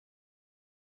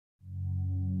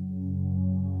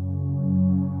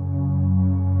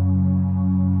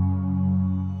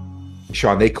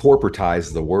Sean, they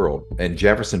corporatize the world, and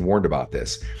Jefferson warned about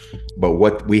this. But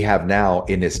what we have now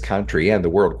in this country and the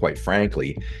world, quite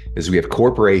frankly, is we have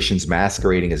corporations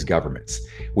masquerading as governments.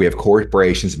 We have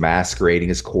corporations masquerading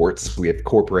as courts. We have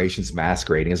corporations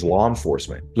masquerading as law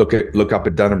enforcement. Look up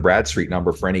at Dun and Bradstreet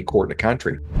number for any court in the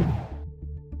country.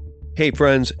 Hey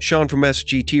friends, Sean from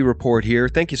SGT Report here.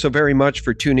 Thank you so very much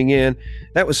for tuning in.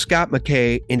 That was Scott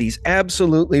Mckay, and he's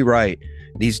absolutely right.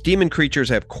 These demon creatures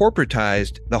have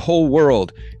corporatized the whole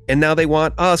world, and now they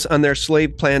want us on their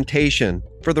slave plantation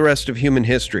for the rest of human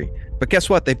history. But guess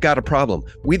what? They've got a problem.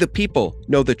 We the people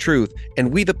know the truth,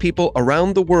 and we the people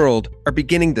around the world are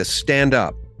beginning to stand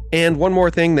up. And one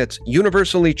more thing that's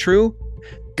universally true,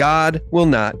 God will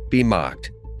not be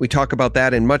mocked. We talk about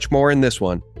that and much more in this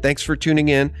one. Thanks for tuning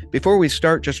in. Before we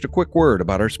start, just a quick word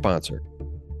about our sponsor.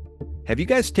 Have you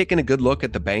guys taken a good look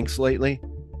at the banks lately?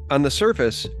 On the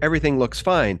surface, everything looks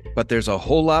fine, but there's a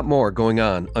whole lot more going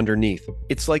on underneath.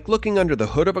 It's like looking under the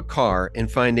hood of a car and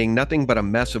finding nothing but a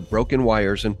mess of broken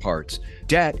wires and parts.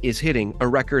 Debt is hitting a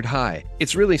record high.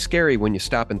 It's really scary when you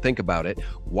stop and think about it.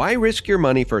 Why risk your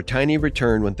money for a tiny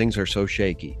return when things are so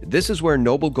shaky? This is where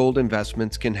Noble Gold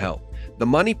Investments can help. The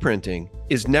money printing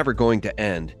is never going to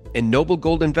end, and Noble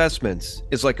Gold Investments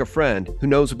is like a friend who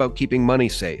knows about keeping money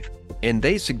safe. And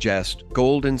they suggest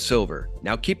gold and silver.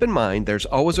 Now keep in mind, there's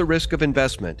always a risk of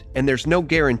investment, and there's no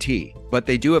guarantee, but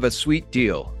they do have a sweet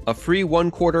deal. A free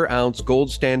 1/4 ounce gold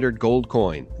standard gold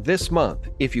coin this month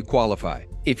if you qualify.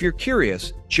 If you're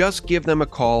curious, just give them a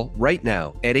call right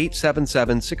now at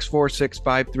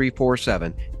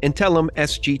 877-646-5347 and tell them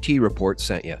SGT Report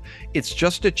sent you. It's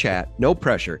just a chat, no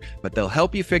pressure, but they'll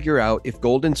help you figure out if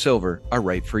gold and silver are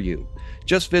right for you.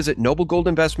 Just visit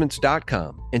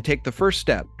noblegoldinvestments.com and take the first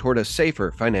step toward a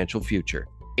safer financial future.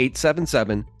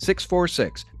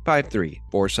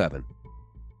 877-646-5347.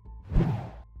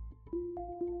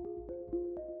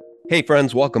 Hey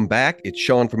friends, welcome back. It's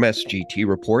Sean from SGT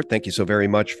Report. Thank you so very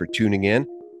much for tuning in.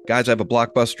 Guys, I have a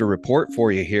blockbuster report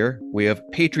for you here. We have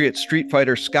Patriot Street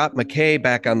Fighter Scott Mckay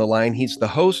back on the line. He's the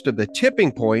host of The Tipping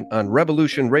Point on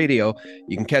Revolution Radio.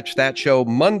 You can catch that show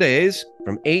Mondays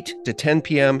from 8 to 10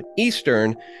 p.m.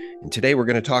 Eastern. And today we're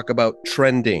going to talk about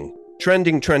trending.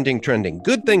 Trending.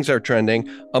 Good things are trending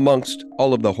amongst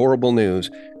all of the horrible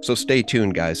news. So stay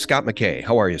tuned, guys. Scott Mckay,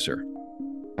 how are you, sir?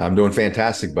 I'm doing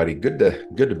fantastic, buddy. Good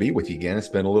to be with you again. It's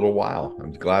been a little while.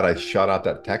 I'm glad I shot out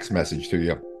that text message to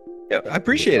you. Yeah, I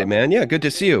appreciate it, man. Yeah, good to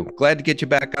see you. Glad to get you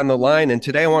back on the line. And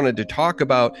today I wanted to talk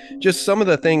about just some of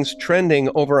the things trending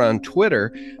over on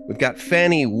Twitter. We've got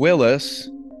Fannie Willis,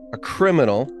 a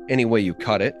criminal, any way you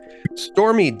cut it.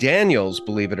 Stormy Daniels,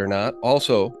 believe it or not,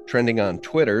 also trending on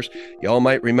Twitters. Y'all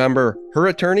might remember her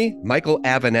attorney, Michael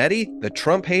Avenatti, the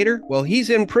Trump hater. Well, he's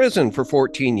in prison for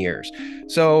 14 years.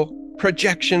 So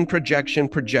projection.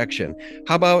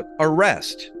 How about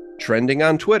arrest? Trending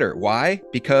on Twitter. Why?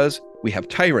 Because we have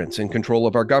tyrants in control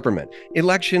of our government.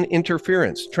 Election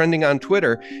interference, trending on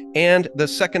Twitter, and the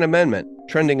Second Amendment,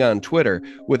 trending on Twitter,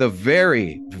 with a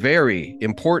very, very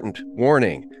important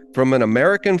warning from an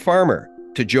American farmer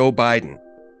to Joe Biden.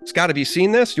 Scott, have you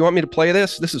seen this? Do you want me to play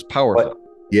this? This is powerful.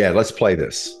 Yeah, let's play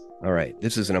this. All right.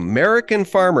 This is an American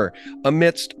farmer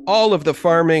amidst all of the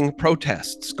farming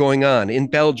protests going on in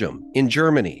Belgium, in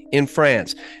Germany, in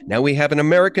France. Now we have an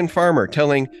American farmer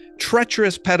telling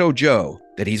treacherous pedo Joe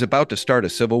that he's about to start a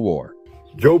civil war.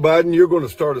 Joe Biden, you're going to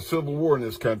start a civil war in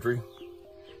this country.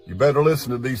 You better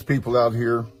listen to these people out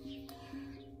here.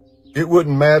 It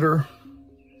wouldn't matter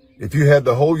if you had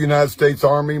the whole United States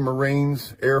Army,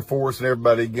 Marines, Air Force, and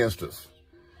everybody against us.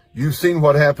 You've seen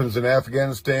what happens in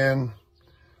Afghanistan,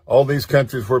 all these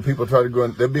countries where people try to go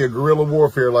in. There'd be a guerrilla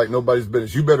warfare like nobody's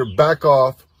business. You better back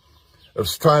off of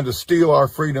trying to steal our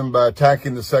freedom by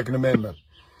attacking the Second Amendment.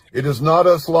 It is not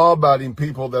us law-abiding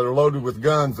people that are loaded with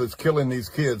guns that's killing these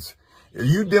kids.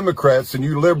 You Democrats and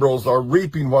you liberals are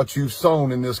reaping what you've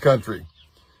sown in this country.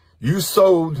 You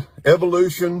sowed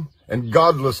evolution and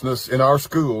godlessness in our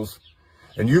schools,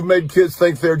 and you've made kids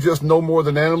think they're just no more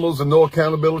than animals and no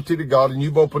accountability to God, and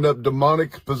you've opened up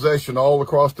demonic possession all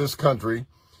across this country.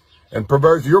 And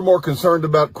perverse, you're more concerned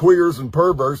about queers and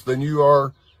perverts than you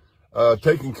are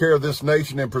taking care of this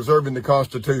nation and preserving the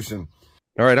Constitution.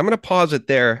 All right, I'm going to pause it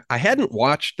there. I hadn't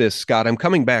watched this, Scott. I'm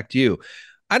coming back to you.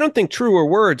 I don't think truer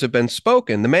words have been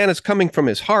spoken. The man is coming from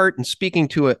his heart and speaking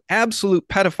to an absolute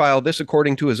pedophile, this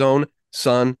according to his own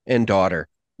son and daughter.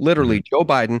 Literally, Joe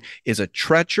Biden is a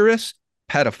treacherous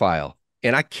pedophile,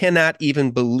 and I cannot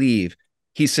even believe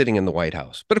he's sitting in the White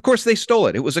House. But of course, they stole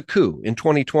it. It was a coup in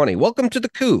 2020. Welcome to the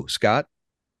coup, Scott.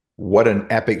 What an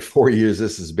epic 4 years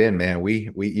this has been, man. We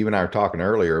you and I were talking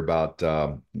earlier about,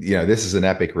 this is an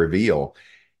epic reveal.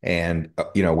 And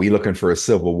we looking for a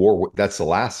civil war. That's the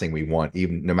last thing we want,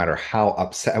 even no matter how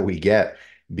upset we get,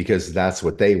 because that's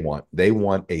what they want. They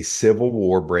want a civil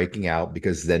war breaking out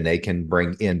because then they can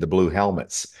bring in the blue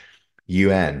helmets,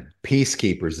 UN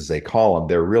peacekeepers, as they call them.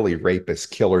 They're really rapists,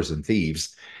 killers, and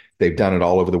thieves. They've done it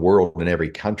all over the world in every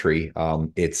country.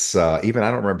 It's even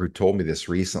I don't remember who told me this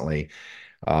recently.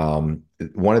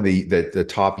 One of the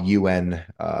top UN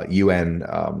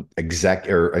exec,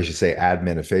 or I should say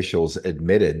admin officials,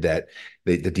 admitted that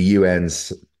the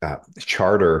UN's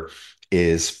charter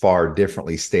is far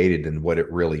differently stated than what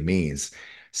it really means.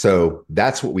 So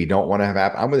that's what we don't want to have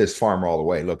happen. I'm with this farmer all the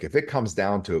way. Look, if it comes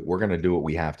down to it, we're going to do what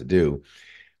we have to do,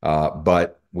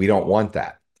 but we don't want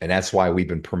that. And that's why we've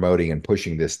been promoting and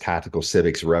pushing this tactical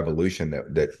civics revolution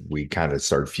that we kind of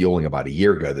started fueling about a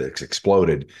year ago that's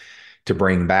exploded, to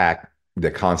bring back the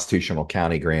constitutional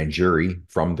county grand jury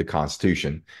from the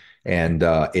Constitution and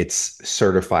its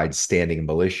certified standing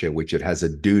militia, which it has a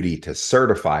duty to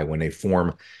certify when they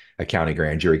form a county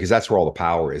grand jury, because that's where all the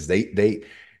power is.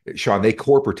 Sean, they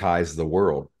corporatize the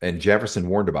world, and Jefferson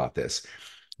warned about this.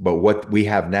 But what we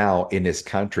have now in this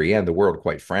country and the world,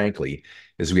 quite frankly,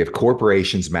 is we have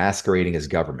corporations masquerading as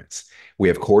governments. We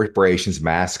have corporations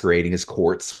masquerading as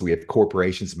courts. We have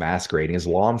corporations masquerading as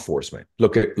law enforcement.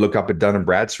 Look up at Dun and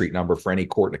Bradstreet number for any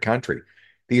court in the country.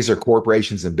 These are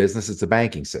corporations and business. It's a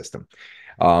banking system.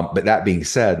 But that being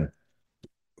said,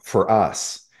 for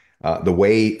us, the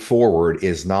way forward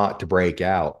is not to break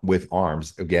out with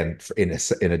arms again in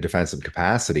a defensive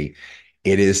capacity.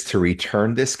 It is to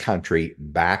return this country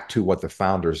back to what the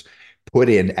founders put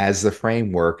in as the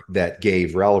framework that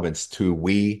gave relevance to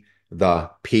we the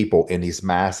people in these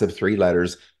massive three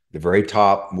letters, the very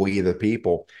top, we the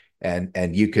people.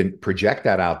 And you can project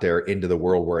that out there into the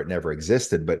world where it never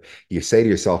existed. But you say to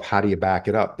yourself, how do you back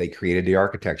it up? They created the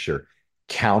architecture.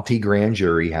 County grand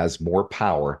jury has more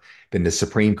power than the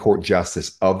Supreme Court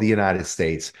Justice of the United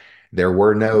States. There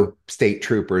were no state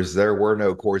troopers. There were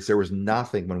no courts. There was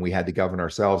nothing when we had to govern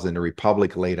ourselves, and the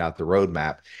Republic laid out the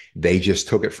roadmap. They just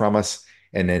took it from us,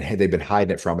 and then they've been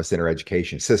hiding it from us in our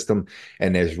education system.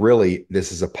 And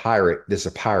this is a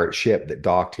pirate ship that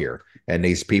docked here, and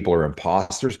these people are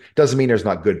imposters. Doesn't mean there's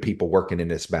not good people working in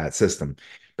this bad system.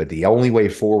 But the only way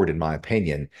forward, in my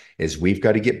opinion, is we've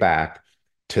got to get back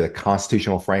to the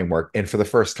constitutional framework, and for the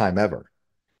first time ever,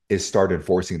 is start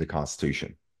enforcing the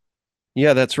Constitution.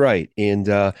 Yeah, that's right. And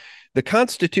the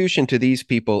Constitution to these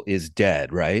people is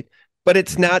dead, right? But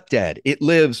it's not dead. It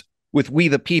lives with we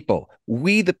the people.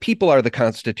 We the people are the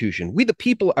Constitution. We the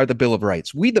people are the Bill of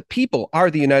Rights. We the people are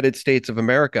the United States of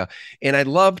America. And I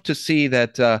love to see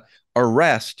that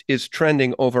arrest is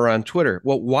trending over on Twitter.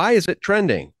 Well, why is it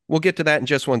trending? We'll get to that in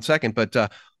just one second. But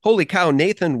holy cow,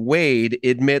 Nathan Wade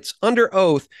admits under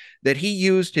oath that he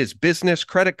used his business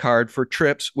credit card for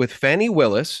trips with Fannie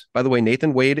Willis. By the way,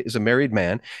 Nathan Wade is a married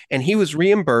man, and he was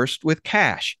reimbursed with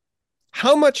cash.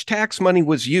 How much tax money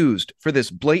was used for this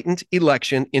blatant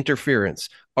election interference?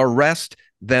 Arrest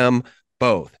them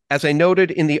both. As I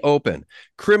noted in the open,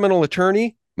 criminal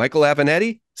attorney Michael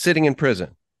Avenatti sitting in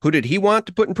prison. Who did he want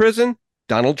to put in prison?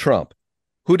 Donald Trump.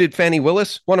 Who did Fannie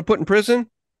Willis want to put in prison?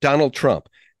 Donald Trump.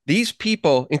 These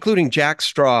people, including Jack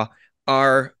Straw,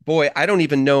 are, boy, I don't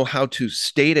even know how to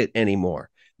state it anymore.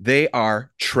 They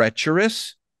are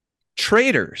treacherous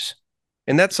traitors.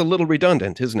 And that's a little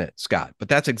redundant, isn't it, Scott? But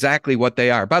that's exactly what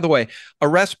they are. By the way,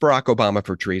 arrest Barack Obama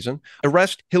for treason,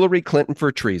 arrest Hillary Clinton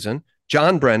for treason,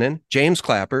 John Brennan, James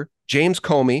Clapper, James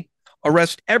Comey,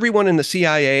 arrest everyone in the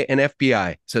CIA and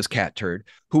FBI, says Cat Turd,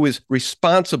 who is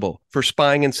responsible for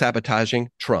spying and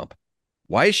sabotaging Trump.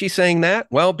 Why is she saying that?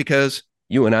 Well, because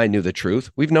you and I knew the truth.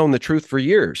 We've known the truth for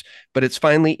years, but it's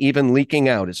finally even leaking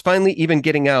out. It's finally even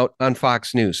getting out on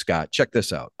Fox News, Scott. Check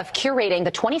this out. Of curating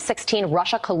the 2016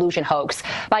 Russia collusion hoax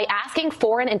by asking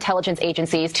foreign intelligence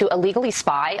agencies to illegally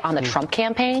spy on the Trump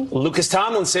campaign. Lucas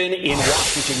Tomlinson in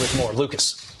Washington with more.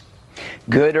 Lucas.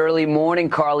 Good early morning,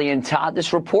 Carly and Todd.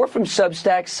 This report from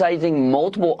Substack citing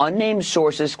multiple unnamed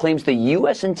sources claims the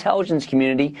U.S. intelligence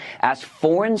community asked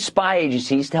foreign spy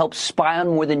agencies to help spy on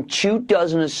more than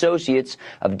 24 associates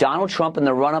of Donald Trump in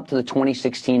the run-up to the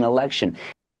 2016 election.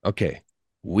 Okay,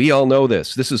 we all know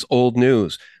this. This is old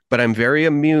news, but I'm very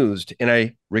amused, and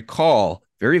I recall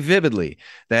very vividly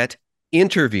that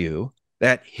interview,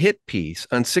 that hit piece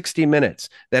on 60 Minutes,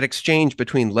 that exchange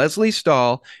between Leslie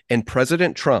Stahl and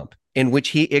President Trump, in which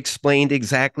he explained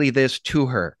exactly this to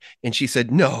her. And she said,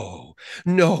 no,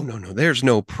 there's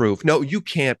no proof. No, you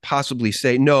can't possibly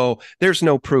say, no, there's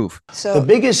no proof. So the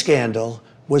biggest scandal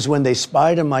was when they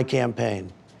spied on my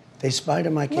campaign. They spied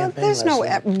on my campaign. There's no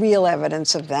real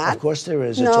evidence of that. Of course there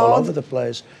is. It's all over the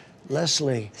place.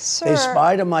 Leslie, Sir, they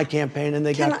spied on my campaign and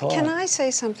they got caught. Can I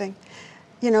say something?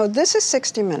 You know, this is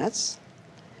 60 Minutes,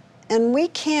 and we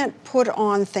can't put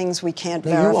on things we can't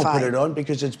verify. You won't put it on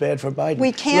because it's bad for Biden.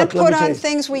 We can't put on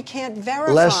things we can't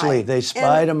verify. Leslie, they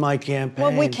spied on my campaign.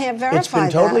 Well, we can't verify It's been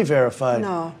totally that. verified.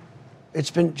 No.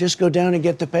 It's been, just go down and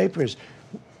get the papers.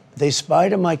 They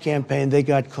spied on my campaign, they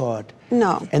got caught.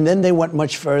 No. And then they went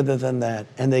much further than that,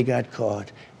 and they got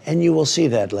caught. And you will see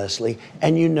that, Leslie,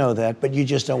 and you know that, but you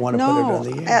just don't want to put it on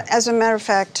the air. As a matter of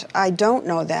fact, I don't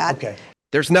know that. Okay.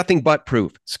 There's nothing but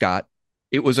proof, Scott.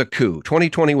 It was a coup.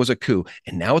 2020 was a coup.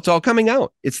 And now it's all coming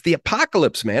out. It's the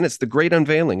apocalypse, man. It's the great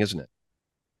unveiling, isn't it?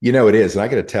 You know, it is. And I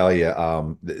got to tell you,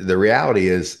 the reality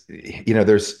is, you know,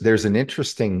 there's an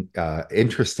interesting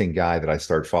guy that I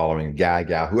started following,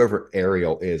 gal, whoever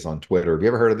Ariel is on Twitter. Have you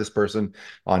ever heard of this person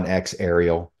on X,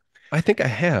 Ariel? I think I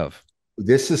have.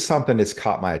 This is something that's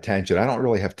caught my attention. I don't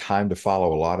really have time to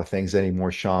follow a lot of things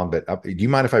anymore, Sean, but do you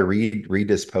mind if I read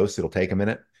this post? It'll take a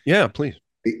minute. Yeah, please.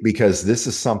 Because this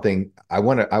is something I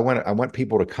want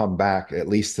people to come back at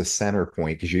least to center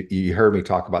point, because you heard me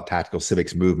talk about tactical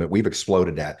civics movement. We've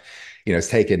exploded that. You know,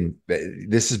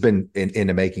 this has been in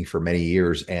the making for many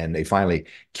years, and they finally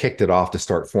kicked it off to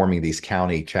start forming these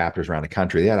county chapters around the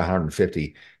country. They had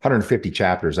 150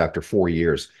 chapters after 4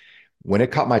 years. When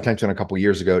it caught my attention a couple of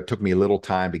years ago, it took me a little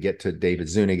time to get to David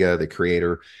Zuniga, the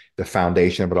creator, the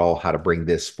foundation of it all, how to bring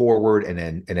this forward,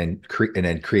 and then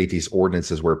create these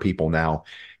ordinances where people now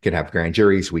can have grand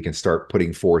juries. We can start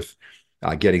putting forth,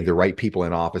 getting the right people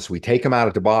in office. We take them out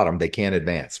at the bottom; they can't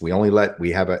advance. We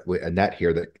have a net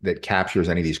here that captures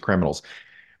any of these criminals.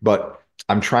 But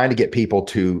I'm trying to get people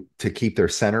to keep their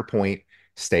center point,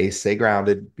 stay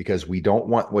grounded, because we don't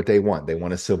want what they want. They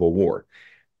want a civil war.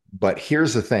 But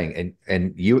here's the thing,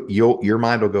 and your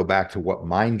mind will go back to what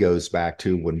mine goes back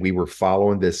to when we were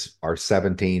following our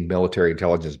 17 military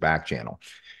intelligence back channel.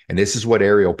 And this is what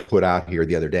Ariel put out here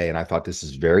the other day. And I thought this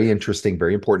is very interesting,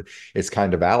 very important. It's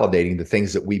kind of validating the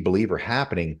things that we believe are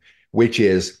happening, which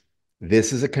is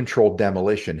this is a controlled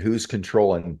demolition. Who's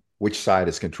controlling, which side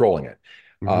is controlling it?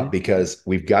 Because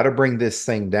we've got to bring this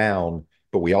thing down,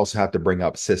 but we also have to bring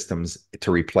up systems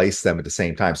to replace them at the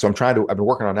same time. So I've been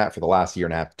working on that for the last year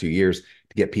and a half to 2 years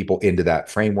to get people into that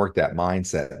framework, that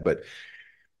mindset. But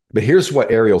here's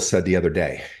what Ariel said the other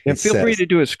day. And feel free to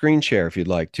do a screen share if you'd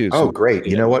like to. Oh, great.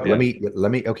 You know what? Yeah.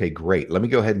 Let me, okay, great. Let me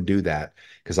go ahead and do that,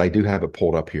 because I do have it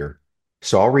pulled up here.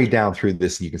 So I'll read down through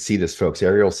this and you can see this, folks.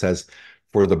 Ariel says,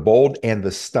 for the bold and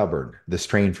the stubborn, the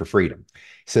strain for freedom.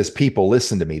 He says, people,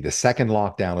 listen to me. The second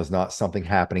lockdown is not something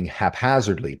happening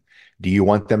haphazardly. Do you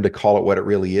want them to call it what it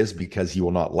really is? Because you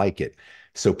will not like it.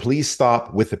 So please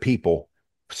stop with the people.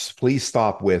 Please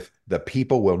stop with the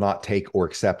people will not take or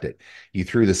accept it. You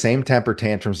threw the same temper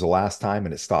tantrums the last time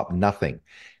and it stopped nothing.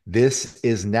 This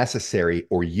is necessary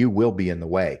or you will be in the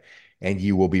way, and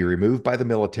you will be removed by the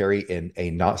military in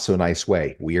a not so nice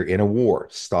way. We are in a war.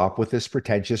 Stop with this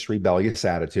pretentious, rebellious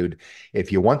attitude.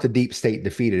 If you want the deep state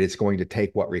defeated, it's going to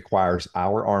take what requires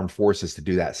our armed forces to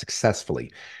do that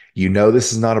successfully. You know,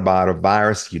 this is not about a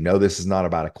virus. You know, this is not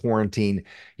about a quarantine.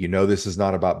 You know, this is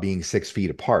not about being 6 feet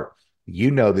apart. You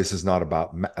know, this is not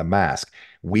about a mask.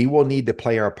 We will need to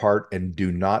play our part and do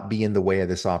not be in the way of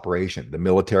this operation. The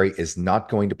military is not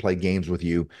going to play games with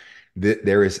you.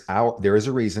 There is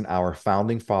a reason our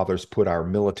founding fathers put our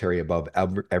military above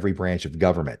every branch of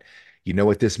government. You know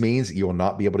what this means? You will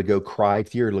not be able to go cry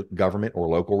to your government or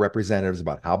local representatives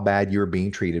about how bad you're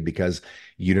being treated because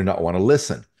you do not want to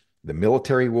listen. The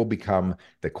military will become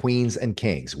the queens and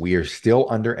kings. We are still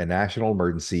under a national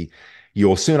emergency. You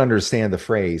will soon understand the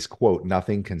phrase, quote,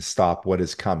 nothing can stop what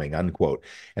is coming, unquote.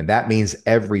 And that means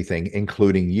everything,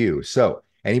 including you. So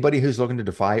anybody who's looking to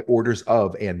defy orders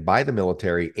of and by the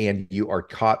military, and you are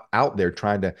caught out there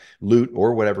trying to loot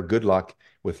or whatever, good luck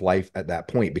with life at that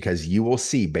point, because you will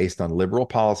see, based on liberal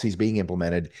policies being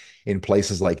implemented in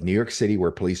places like New York City,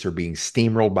 where police are being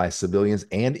steamrolled by civilians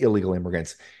and illegal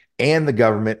immigrants, and the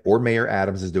government or Mayor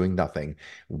Adams is doing nothing.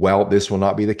 Well, this will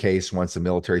not be the case once the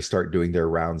military start doing their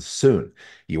rounds soon.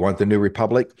 You want the new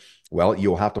republic? Well,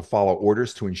 you'll have to follow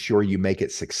orders to ensure you make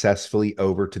it successfully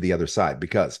over to the other side,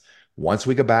 because once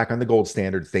we go back on the gold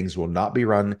standard, things will not be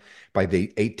run by the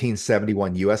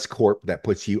 1871 U.S. Corp that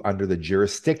puts you under the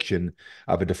jurisdiction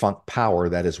of a defunct power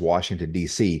that is Washington,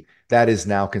 D.C. That is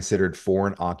now considered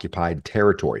foreign occupied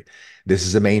territory. This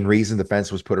is the main reason the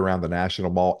fence was put around the National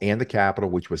Mall and the Capitol,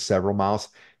 which was several miles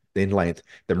in length.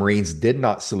 The Marines did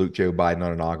not salute Joe Biden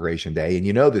on Inauguration Day. And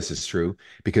you know this is true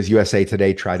because USA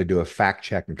Today tried to do a fact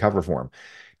check and cover for him.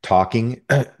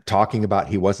 Talking about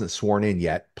he wasn't sworn in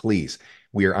yet, please.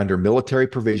 We are under military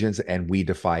provisions, and we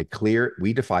defy clear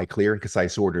and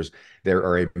concise orders. There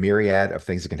are a myriad of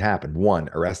things that can happen. 1,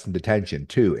 arrest and detention.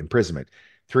 2, imprisonment.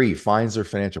 3, fines or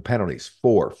financial penalties.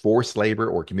 4, forced labor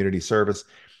or community service.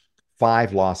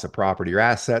 5, loss of property or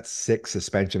assets. 6,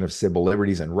 suspension of civil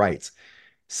liberties and rights.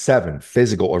 7,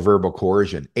 physical or verbal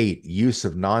coercion. 8, use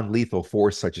of non-lethal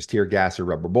force such as tear gas or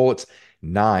rubber bullets.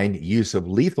 9, use of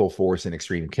lethal force in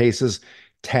extreme cases.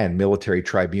 10, military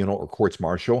tribunal or courts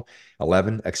martial.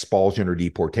 11, expulsion or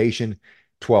deportation.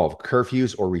 12,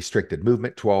 curfews or restricted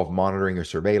movement. 12, monitoring or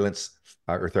surveillance.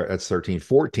 That's 13.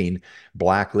 14,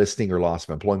 blacklisting or loss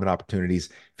of employment opportunities.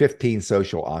 15,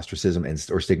 social ostracism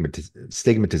or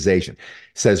stigmatization.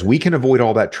 Says we can avoid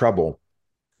all that trouble.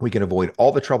 We can avoid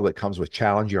all the trouble that comes with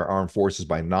challenging our armed forces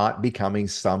by not becoming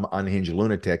some unhinged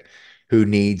lunatic who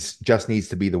just needs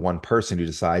to be the one person who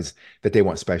decides that they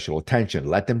want special attention.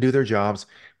 Let them do their jobs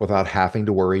without having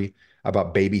to worry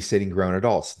about babysitting grown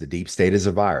adults. The deep state is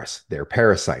a virus. They're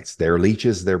parasites. They're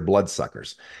leeches. They're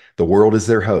bloodsuckers. The world is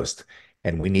their host,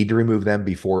 and we need to remove them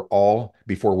before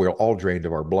we're all drained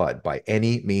of our blood by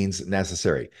any means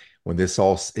necessary. When this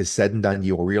all is said and done,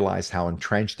 you will realize how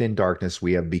entrenched in darkness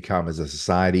we have become as a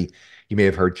society. You may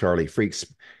have heard Charlie Freaks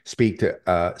speak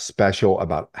to special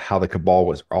about how the cabal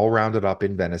was all rounded up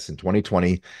in Venice in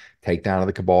 2020. Takedown of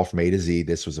the cabal from A to Z.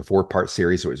 This was a 4-part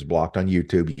series. So it was blocked on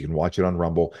YouTube. You can watch it on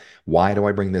Rumble. Why do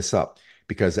I bring this up?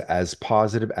 Because as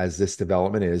positive as this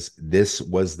development is, this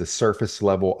was the surface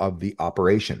level of the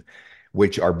operation,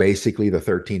 which are basically the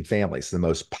 13 families. The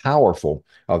most powerful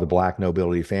of the Black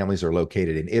nobility families are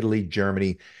located in Italy,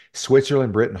 Germany,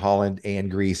 Switzerland, Britain, Holland,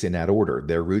 and Greece in that order.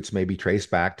 Their roots may be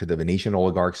traced back to the Venetian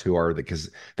oligarchs who are the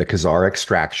Khazar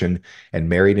extraction and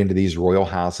married into these royal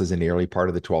houses in the early part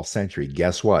of the 12th century.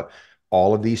 Guess what?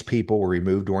 All of these people were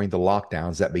removed during the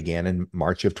lockdowns that began in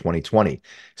March of 2020.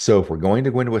 So if we're going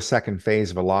to go into a second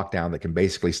phase of a lockdown that can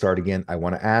basically start again, I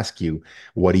want to ask you,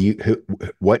 what do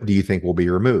you think will be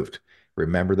removed?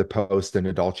 Remember the post in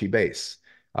Adulci Base.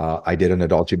 I did an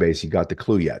Adulci Base. You got the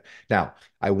clue yet? Now,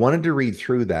 I wanted to read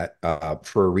through that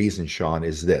for a reason, Sean,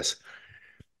 is this.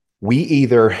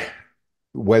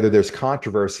 Whether there's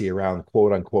controversy around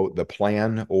quote unquote the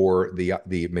plan or the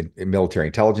military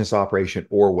intelligence operation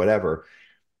or whatever,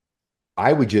 I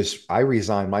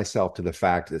resign myself to the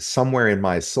fact that somewhere in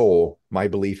my soul, my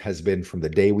belief has been from the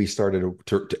day we started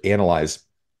to analyze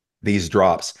these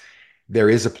drops, there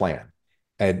is a plan.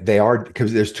 And they are,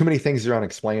 because there's too many things that are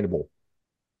unexplainable.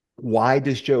 Why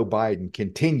does Joe Biden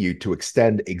continue to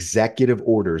extend executive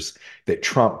orders that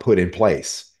Trump put in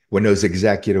place when those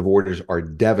executive orders are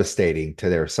devastating to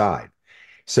their side?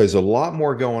 So there's a lot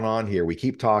more going on here. We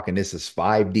keep talking, this is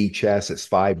 5D chess, it's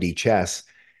 5D chess.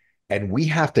 And we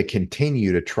have to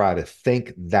continue to try to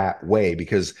think that way,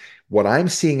 because what I'm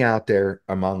seeing out there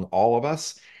among all of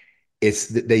us,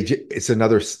 it's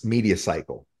another media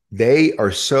cycle. They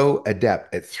are so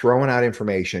adept at throwing out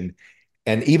information.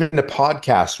 And even in the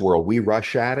podcast world, we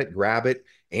rush at it, grab it,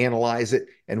 analyze it,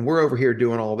 and we're over here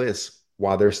doing all this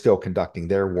while they're still conducting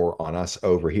their war on us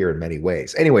over here in many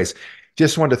ways. Anyways,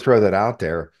 just wanted to throw that out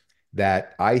there,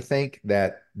 that I think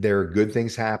that there are good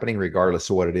things happening regardless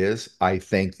of what it is. I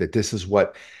think that this is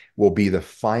what will be the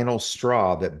final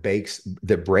straw that breaks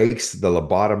the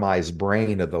lobotomized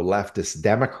brain of the leftist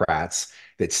Democrats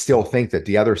that still think that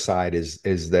the other side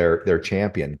is their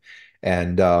champion.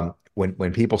 And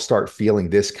when people start feeling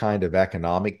this kind of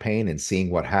economic pain and seeing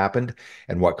what happened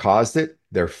and what caused it,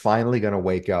 they're finally going to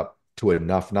wake up to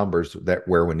enough numbers that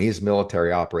where when these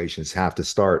military operations have to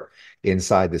start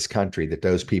inside this country, that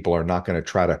those people are not going to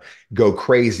try to go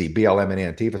crazy BLM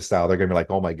and Antifa style. They're going to be like,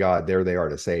 oh my God, there they are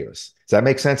to save us. Does that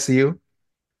make sense to you?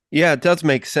 Yeah, it does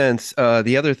make sense.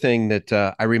 The other thing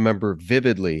that I remember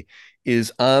vividly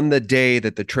is on the day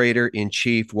that the traitor in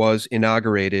chief was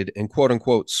inaugurated and quote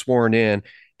unquote sworn in.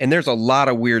 And there's a lot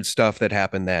of weird stuff that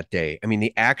happened that day. I mean,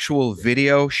 the actual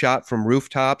video shot from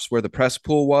rooftops where the press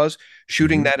pool was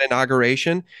shooting that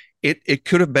inauguration, it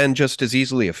could have been just as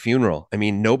easily a funeral. I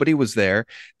mean, nobody was there.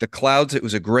 The clouds, it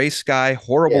was a gray sky,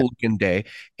 horrible looking day.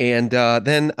 And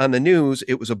then on the news,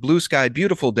 it was a blue sky,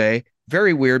 beautiful day.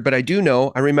 Very weird. But I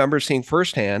remember seeing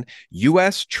firsthand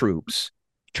U.S. troops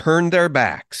turn their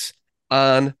backs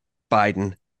on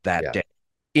Biden that day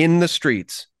in the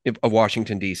streets of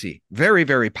Washington, D.C. Very,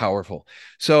 very powerful.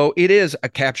 So it is a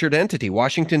captured entity.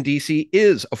 Washington, D.C.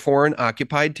 is a foreign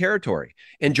occupied territory.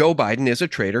 And Joe Biden is a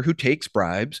traitor who takes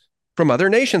bribes from other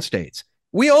nation states.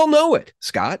 We all know it,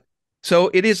 Scott. So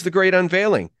it is the great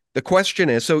unveiling. The question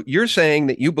is, so you're saying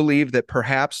that you believe that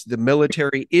perhaps the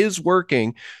military is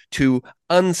working to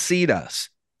unseat us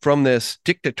from this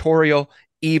dictatorial,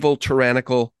 evil,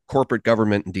 tyrannical corporate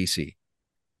government in D.C.?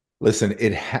 Listen,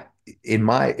 in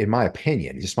my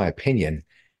opinion, just my opinion,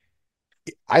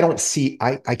 I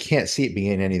can't see it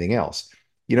being anything else.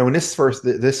 When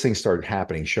this thing started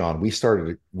happening, Sean, we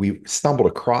stumbled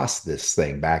across this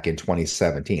thing back in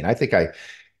 2017. I think I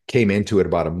came into it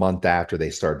about a month after they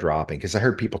started dropping because I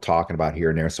heard people talking about here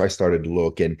and there. So I started to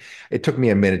look, and it took me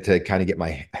a minute to kind of get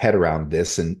my head around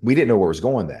this. And we didn't know where it was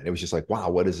going then. It was just like, wow,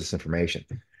 what is this information?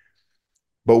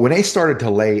 But when they started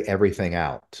to lay everything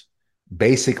out,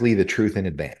 basically the truth in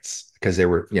advance, because there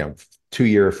were,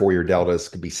 2-year, 4-year deltas,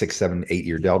 could be 6, 7,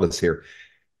 8-year deltas here.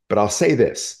 But I'll say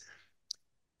this,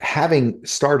 having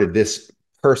started this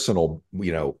personal,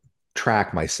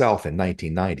 track myself in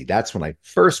 1990, that's when I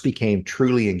first became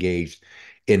truly engaged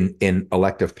in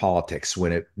elective politics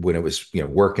when it was,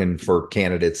 working for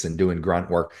candidates and doing grunt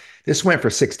work. This went for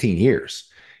 16 years.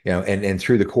 And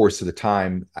through the course of the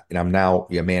time, and I'm now,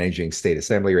 managing state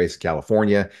assembly race in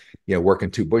California, working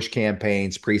 2 Bush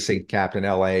campaigns, precinct captain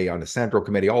LA on the Central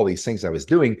Committee, all these things I was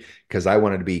doing because I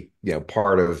wanted to be,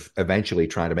 part of eventually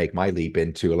trying to make my leap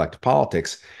into elective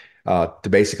politics, to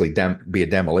basically be a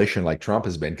demolition like Trump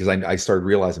has been, because I started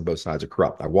realizing both sides are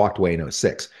corrupt. I walked away in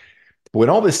 '06. But when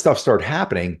all this stuff started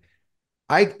happening,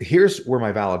 here's where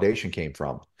my validation came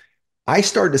from. I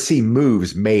started to see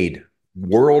moves made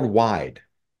worldwide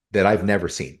that I've never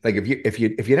seen. Like if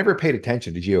you never paid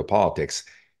attention to geopolitics,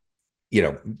 you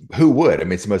know, who would? I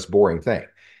mean, it's the most boring thing.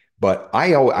 But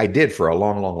I did for a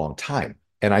long, long, long time.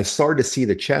 And I started to see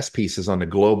the chess pieces on the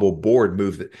global board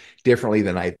move differently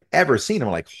than I've ever seen. I'm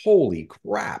like, holy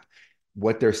crap,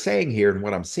 what they're saying here and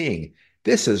what I'm seeing,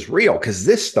 this is real, because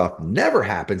this stuff never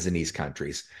happens in these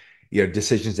countries,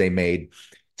 decisions they made.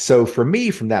 So for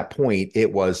me, from that point,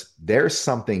 it was there's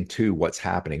something to what's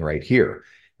happening right here.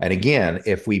 And again,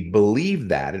 if we believe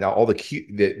that, and all the Q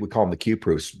that we call them the Q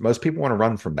proofs, most people want to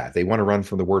run from that. They want to run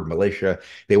from the word militia.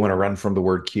 They want to run from the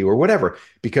word Q or whatever,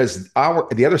 because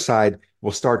the other side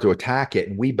will start to attack it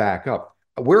and we back up.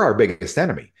 We're our biggest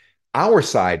enemy. Our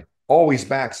side always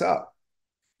backs up.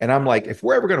 And I'm like, if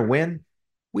we're ever going to win,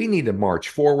 we need to march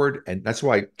forward. And that's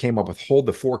why I came up with hold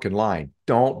the fork in line.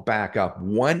 Don't back up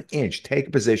 1 inch. Take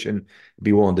a position,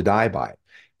 be willing to die by it.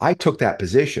 I took that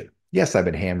position. Yes, I've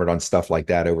been hammered on stuff like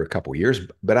that over a couple of years,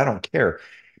 but I don't care,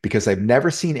 because I've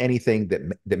never seen anything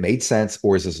that made sense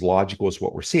or is as logical as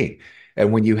what we're seeing.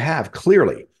 And when you have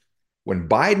clearly, when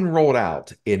Biden rolled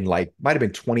out in like might have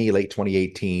been late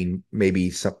 2018,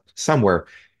 maybe somewhere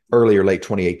earlier late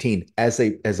 2018 as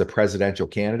a presidential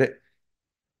candidate,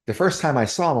 the first time I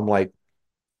saw him, I'm like,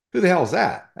 who the hell is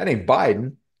that? That ain't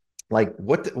Biden. Like,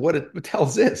 what the hell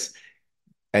is this?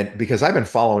 And because I've been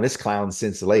following this clown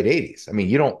since the late 80s. I mean,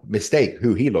 you don't mistake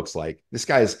who he looks like. This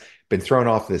guy's been thrown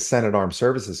off the Senate Armed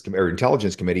Services or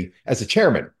Intelligence Committee as a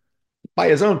chairman by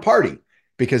his own party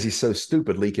because he's so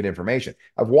stupid leaking information.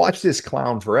 I've watched this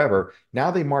clown forever.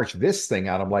 Now they march this thing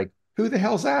out. I'm like, who the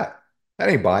hell's that? That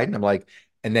ain't Biden. I'm like,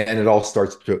 and then it all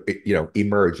starts to,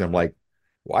 emerge. I'm like,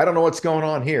 well, I don't know what's going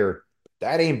on here.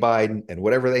 That ain't Biden. And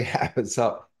whatever they have is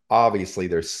up. Obviously,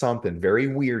 there's something very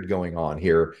weird going on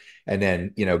here. And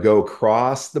then, go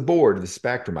across the board, the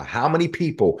spectrum of how many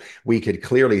people we could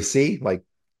clearly see. Like,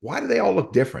 why do they all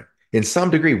look different? In some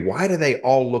degree, why do they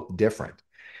all look different?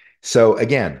 So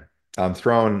again, I'm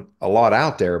throwing a lot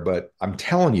out there, but I'm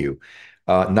telling you,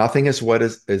 nothing is what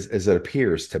is as it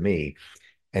appears to me.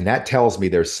 And that tells me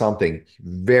there's something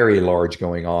very large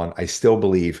going on. I still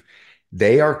believe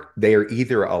they are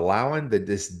either allowing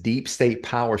this deep state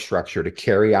power structure to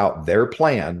carry out their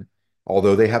plan,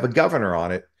 although they have a governor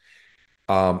on it.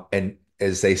 And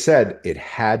as they said, it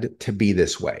had to be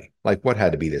this way. Like, what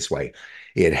had to be this way?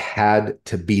 It had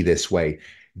to be this way.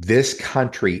 This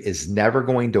country is never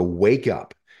going to wake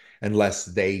up unless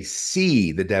they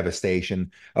see the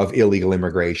devastation of illegal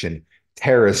immigration,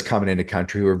 terrorists coming into the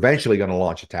country who are eventually going to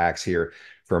launch attacks here,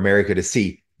 for America to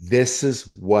see this is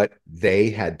what they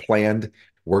had planned.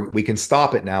 We can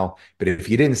stop it now. But if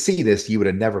you didn't see this, you would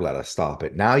have never let us stop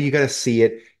it. Now you got to see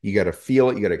it. You got to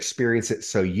feel it. You got to experience it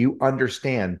so you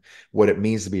understand what it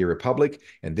means to be a republic.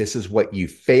 And this is what you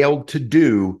failed to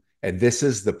do. And this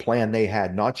is the plan they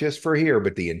had, not just for here,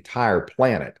 but the entire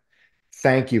planet.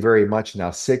 Thank you very much.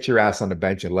 Now sit your ass on the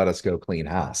bench and let us go clean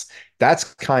house.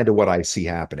 That's kind of what I see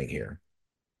happening here.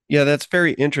 Yeah, that's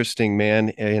very interesting, man.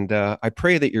 And I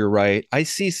pray that you're right. I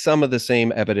see some of the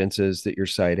same evidences that you're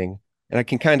citing, and I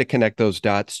can kind of connect those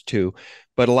dots too.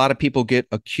 But a lot of people get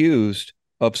accused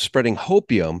of spreading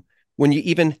hopium when you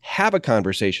even have a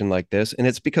conversation like this. And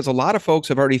it's because a lot of folks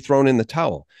have already thrown in the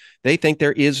towel. They think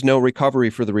there is no recovery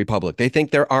for the republic. They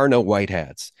think there are no white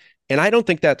hats. And I don't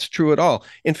think that's true at all.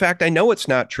 In fact, I know it's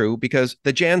not true because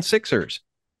the Jan Sixers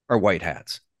are white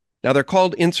hats. Now, they're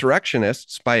called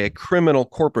insurrectionists by a criminal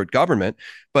corporate government,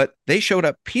 but they showed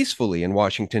up peacefully in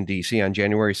Washington, D.C. on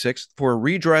January 6th for a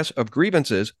redress of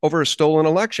grievances over a stolen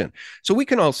election. So we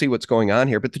can all see what's going on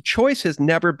here, but the choice has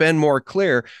never been more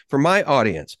clear for my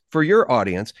audience, for your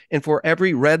audience, and for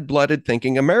every red-blooded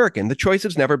thinking American. The choice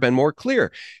has never been more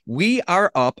clear. We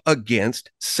are up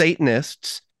against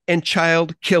Satanists and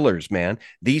child killers, man.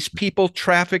 These people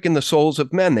traffic in the souls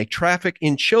of men. They traffic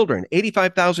in children,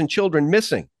 85,000 children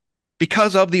missing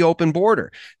because of the open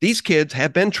border. These kids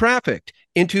have been trafficked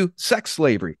into sex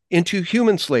slavery, into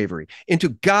human slavery, into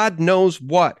God knows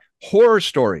what. Horror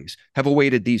stories have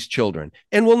awaited these children,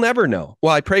 and we'll never know.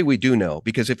 Well, I pray we do know,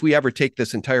 because if we ever take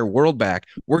this entire world back,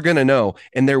 we're going to know,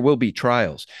 and there will be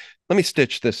trials. Let me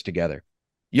stitch this together.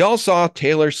 Y'all saw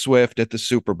Taylor Swift at the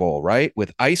Super Bowl, right?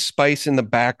 With Ice Spice in the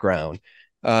background,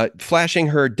 flashing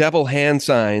her devil hand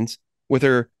signs with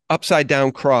her upside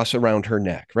down cross around her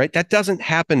neck, right? That doesn't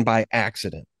happen by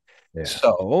accident. Yeah.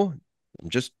 So I'm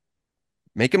just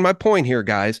making my point here,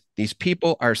 guys. These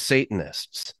people are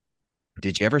Satanists.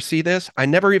 Did you ever see this? I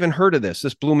never even heard of this.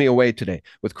 This blew me away today,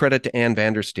 with credit to Ann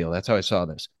Vandersteel. That's how I saw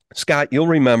this. Scott, you'll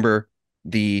remember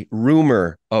the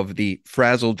rumor of the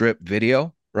frazzle drip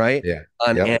video, right? Yeah.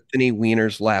 On Anthony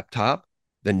Weiner's laptop.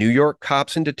 The New York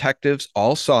cops and detectives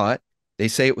all saw it. They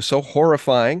say it was so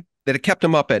horrifying that it kept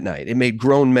them up at night. It made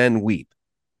grown men weep.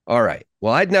 All right.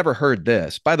 Well, I'd never heard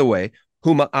this. By the way,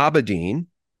 Huma Abedin,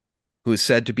 who is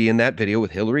said to be in that video with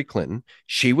Hillary Clinton,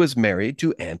 she was married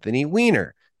to Anthony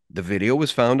Weiner. The video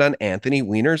was found on Anthony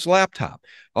Weiner's laptop.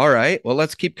 All right. Well,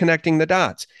 let's keep connecting the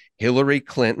dots. Hillary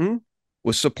Clinton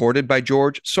was supported by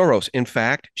George Soros. In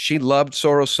fact, she loved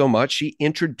Soros so much, she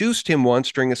introduced him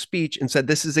once during a speech and said,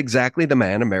 "This is exactly the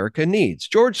man America needs."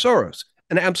 George Soros,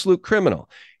 an absolute criminal.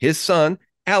 His son,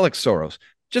 Alex Soros.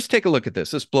 Just take a look at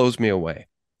this. This blows me away.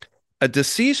 A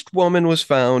deceased woman was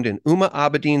found in Huma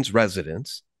Abedin's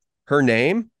residence. Her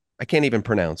name, I can't even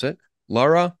pronounce it,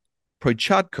 Laura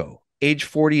Prochazko, age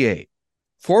 48,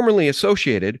 formerly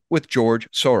associated with George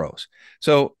Soros.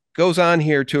 So goes on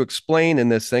here to explain in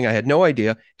this thing, I had no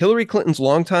idea, Hillary Clinton's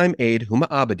longtime aide, Huma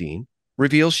Abedin,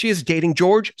 reveals she is dating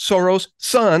George Soros'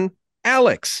 son,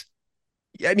 Alex.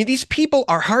 I mean, these people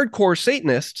are hardcore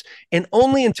Satanists, and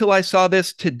only until I saw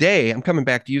this today, I'm coming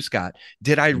back to you, Scott,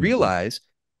 did I realize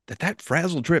that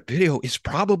frazzle drip video is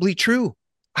probably true.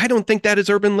 I don't think that is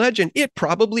urban legend. It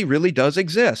probably really does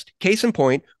exist. Case in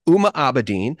point, Huma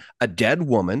Abedin, a dead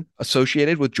woman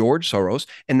associated with George Soros,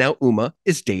 and now Huma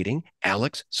is dating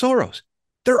Alex Soros.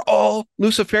 They're all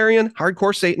Luciferian,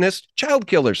 hardcore Satanist child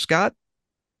killers, Scott.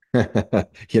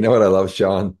 You know what I love,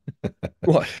 Sean?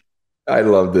 What? I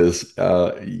love this.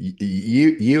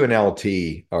 You and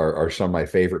LT are some of my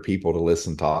favorite people to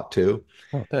listen talk to.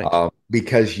 Oh, thanks.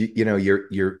 Because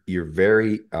you're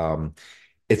very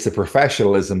it's a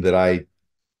professionalism that I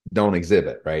don't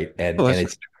exhibit, right? And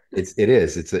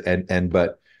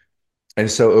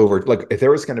so over, look, if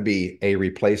there was going to be a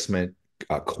replacement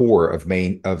core of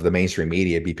the mainstream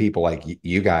media, it'd be people like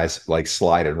you guys, like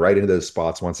sliding right into those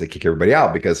spots once they kick everybody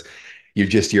out, because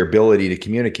your ability to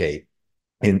communicate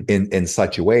in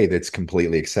such a way that's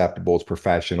completely acceptable, it's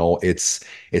professional, it's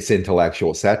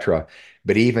intellectual, etc.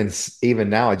 But even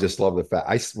now, I just love the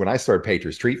fact when I started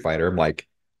Patriot Street Fighter, I'm like,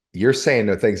 you're saying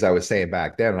the things I was saying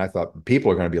back then, and I thought people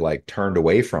are going to be like turned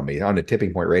away from me. On the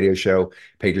Tipping Point radio show,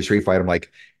 Patriot Street Fighter, I'm like,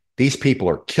 these people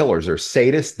are killers, they're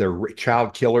sadists, they're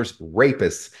child killers,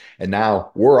 rapists, and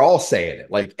now we're all saying it.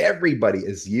 Like everybody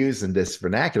is using this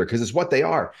vernacular because it's what they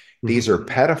are. These are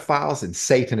pedophiles and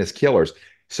Satanist killers.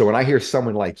 So when I hear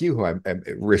someone like you, who I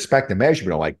respect and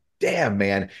measure, I'm like, damn,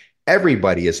 man,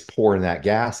 everybody is pouring that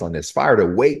gas on this fire to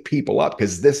wake people up,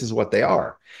 because this is what they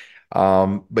are.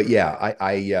 But yeah,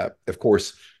 I of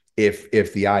course,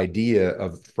 if the idea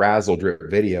of frazzle drip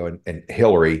video and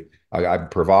Hillary, I'm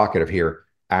provocative here,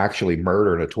 actually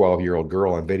murdering a 12-year-old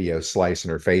girl on video,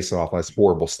 slicing her face off, that's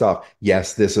horrible stuff.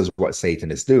 Yes, this is what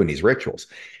Satanists do in these rituals.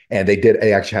 And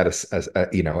they actually had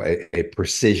a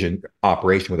precision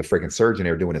operation with a freaking surgeon.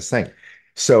 They were doing this thing.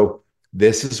 So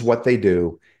this is what they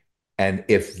do. And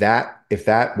if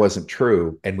that wasn't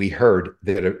true, and we heard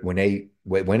that when they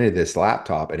went into this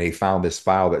laptop and they found this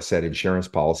file that said insurance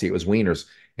policy, it was Weiner's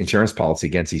insurance policy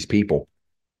against these people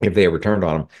if they ever turned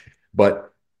on them.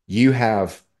 But you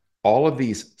have all of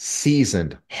these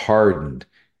seasoned, hardened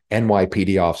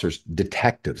NYPD officers,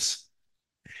 detectives,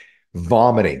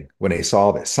 vomiting when they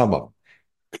saw this, some of them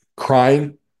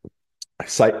crying.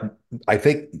 I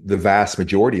think the vast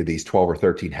majority of these 12 or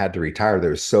 13 had to retire. They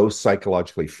were so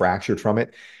psychologically fractured from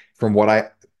it. From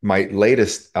what my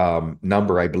latest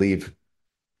number, I believe,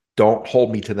 don't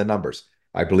hold me to the numbers,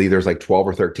 I believe there's like 12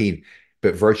 or 13.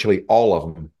 but virtually all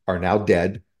of them are now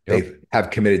dead. Yep. They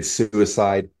have committed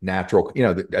suicide, natural,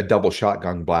 a double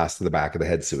shotgun blast to the back of the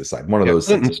head suicide. One of those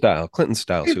things. Clinton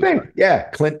style Same thing. suicide. Yeah,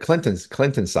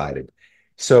 Clinton sided.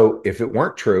 So if it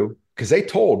weren't true, because they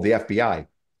told the FBI,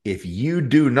 if you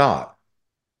do not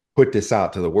put this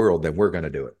out to the world, then we're going to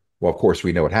do it. Well, of course,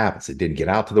 we know what happens. It didn't get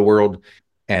out to the world,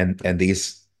 and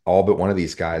these all but one of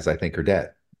these guys, I think, are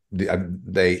dead.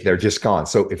 They're just gone.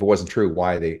 So if it wasn't true,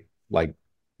 why are they like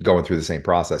going through the same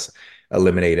process?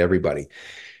 Eliminate everybody.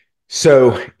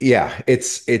 So yeah,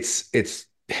 it's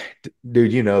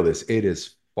dude, you know this. It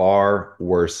is far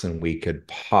worse than we could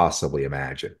possibly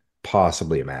imagine.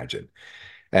 Possibly imagine.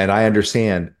 And I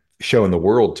understand showing the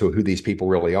world to who these people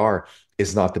really are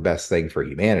is not the best thing for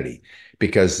humanity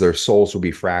because their souls will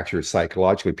be fractured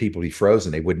psychologically. People would be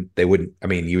frozen. They wouldn't, I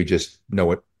mean, you would just know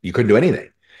what you couldn't do anything.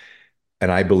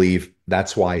 And I believe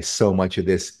that's why so much of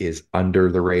this is under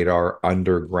the radar,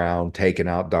 underground, taking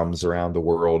out dumps around the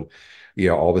world.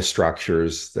 All the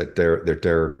structures that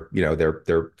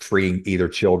they're freeing either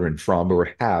children from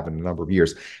or have in a number of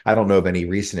years. I don't know of any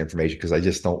recent information because I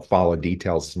just don't follow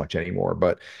details as much anymore.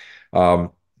 But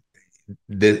um,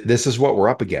 this is what we're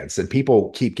up against, and people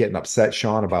keep getting upset,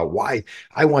 Sean, about why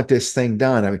I want this thing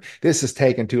done. I mean, this is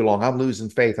taking too long. I'm losing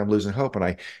faith. I'm losing hope. And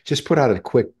I just put out a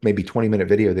quick, maybe 20-minute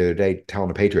video the other day telling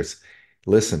the Patriots,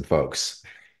 listen, folks,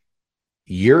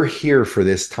 you're here for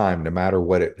this time, no matter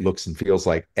what it looks and feels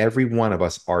like. Every one of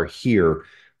us are here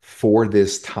for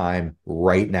this time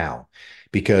right now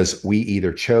because we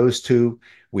either chose to,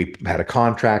 we had a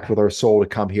contract with our soul to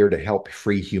come here to help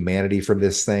free humanity from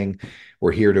this thing.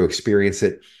 We're here to experience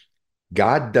it.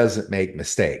 God doesn't make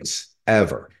mistakes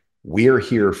ever. We're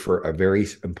here for a very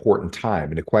important time.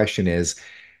 And the question is,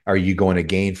 are you going to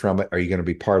gain from it? Are you going to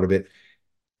be part of it?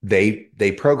 They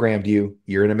programmed you.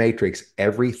 You're in a matrix.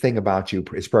 Everything about you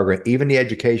is programmed. Even the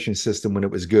education system, when it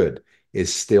was good,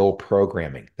 is still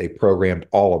programming. They programmed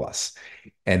all of us.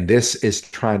 And this is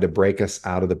trying to break us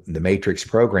out of the matrix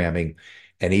programming.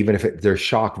 And even if there's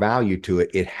shock value to it,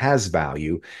 it has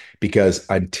value because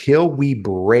until we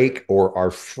break or are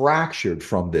fractured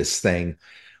from this thing,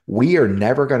 we are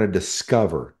never going to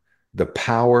discover the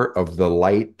power of the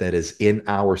light that is in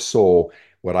our soul,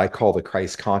 what I call the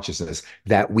Christ consciousness,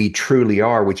 that we truly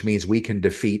are, which means we can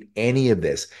defeat any of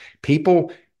this.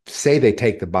 People say they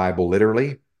take the Bible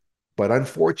literally, but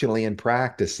unfortunately, in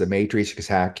practice, the matrix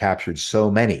has captured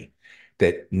so many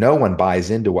that no one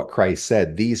buys into what Christ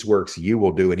said. These works you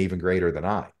will do, and even greater than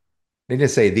I. They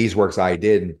didn't say these works I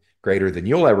did, and greater than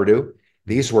you'll ever do.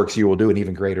 These works you will do, and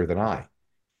even greater than I.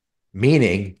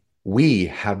 Meaning, we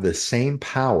have the same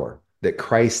power that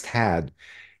Christ had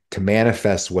to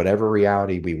manifest whatever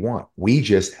reality we want. We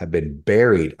just have been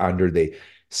buried under the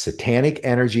satanic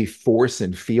energy, force,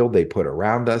 and field they put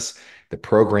around us, the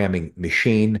programming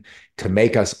machine, to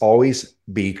make us always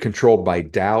be controlled by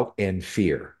doubt and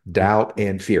fear. Doubt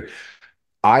and fear.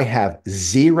 I have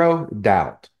zero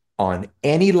doubt on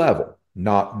any level,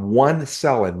 not one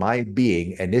cell in my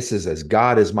being, and this is as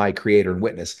God is my creator and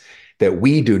witness, that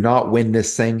we do not win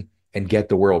this thing and get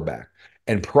the world back.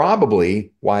 And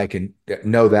probably why I can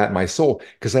know that in my soul,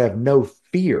 because I have no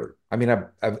fear. I mean,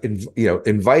 I've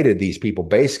invited these people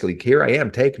basically, here I am,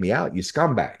 take me out, you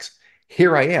scumbags.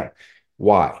 Here I am.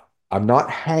 Why? I'm not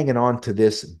hanging on to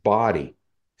this body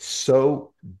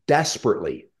so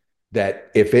desperately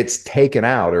that if it's taken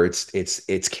out or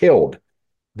it's killed,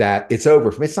 that it's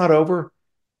over. It's not over.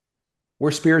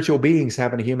 We're spiritual beings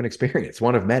having a human experience,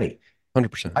 one of many.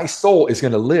 100%. My soul is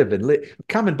going to live and live,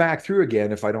 coming back through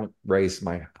again if I don't raise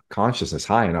my consciousness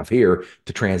high enough here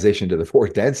to transition to the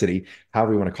fourth density,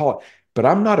 however you want to call it. But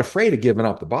I'm not afraid of giving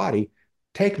up the body.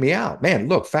 Take me out. Man,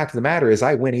 look, fact of the matter is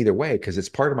I win either way because it's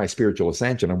part of my spiritual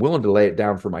ascension. I'm willing to lay it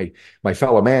down for my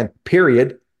fellow man,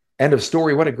 period. End of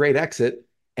story. What a great exit.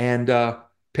 And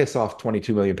piss off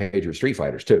 22 million pager Street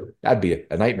Fighters too. That'd be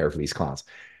a nightmare for these clowns.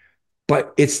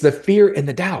 But it's the fear and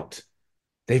the doubt.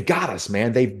 They've got us,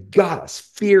 man. They've got us.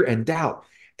 Fear and doubt.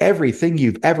 Everything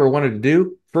you've ever wanted to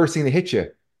do, first thing that hits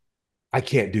you, I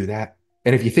can't do that.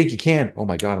 And if you think you can, oh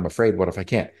my God, I'm afraid. What if I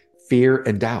can't? Fear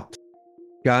and doubt.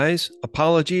 Guys,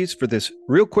 apologies for this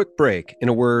real quick break. In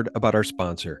a word about our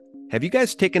sponsor. Have you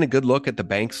guys taken a good look at the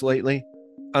banks lately?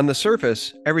 On the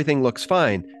surface, everything looks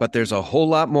fine, but there's a whole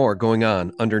lot more going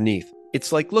on underneath.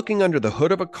 It's like looking under the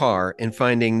hood of a car and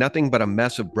finding nothing but a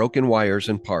mess of broken wires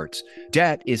and parts.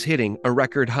 Debt is hitting a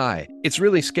record high. It's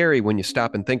really scary when you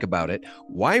stop and think about it.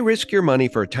 Why risk your money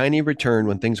for a tiny return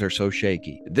when things are so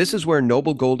shaky? This is where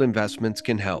Noble Gold Investments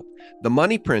can help. The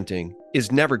money printing is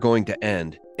never going to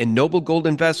end, and Noble Gold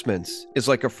Investments is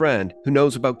like a friend who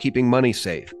knows about keeping money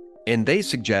safe. and they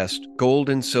suggest gold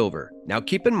and silver. Now,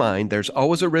 keep in mind, there's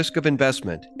always a risk of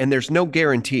investment, and there's no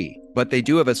guarantee, but they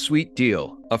do have a sweet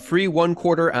deal, a free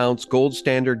 1/4 ounce gold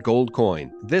standard gold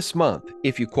coin this month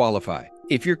if you qualify.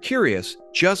 If you're curious,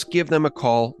 just give them a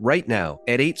call right now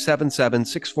at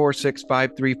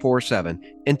 877-646-5347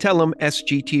 and tell them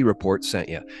SGT Report sent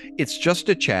you. It's just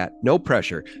a chat, no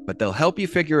pressure, but they'll help you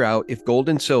figure out if gold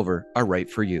and silver are right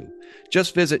for you.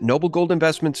 Just visit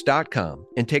noblegoldinvestments.com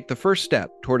and take the first step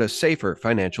toward a safer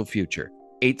financial future.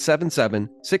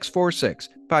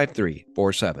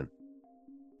 877-646-5347.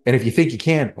 And if you think you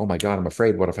can, oh my God, I'm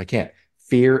afraid. What if I can't?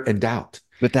 Fear and doubt.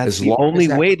 But that's the only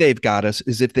way they've got us,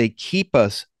 is if they keep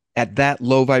us at that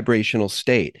low vibrational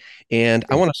state. And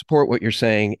I want to support what you're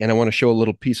saying. And I want to show a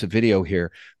little piece of video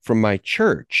here from my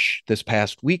church this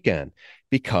past weekend,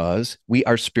 because we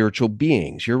are spiritual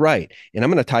beings. You're right. And I'm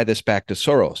going to tie this back to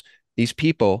Soros. These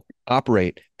people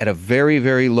operate at a very,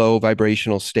 very low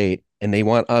vibrational state, and they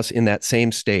want us in that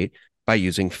same state by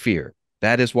using fear.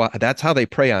 That's how they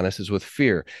prey on us, is with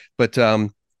fear. But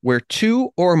where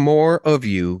two or more of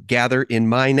you gather in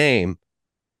my name,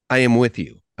 I am with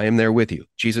you. I am there with you.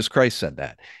 Jesus Christ said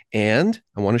that. And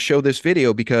I want to show this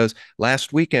video because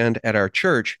last weekend at our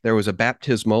church, there was a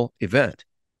baptismal event.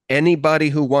 Anybody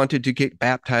who wanted to get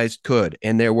baptized could.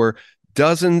 And there were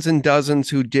dozens and dozens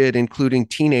who did, including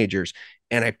teenagers.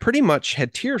 And I pretty much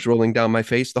had tears rolling down my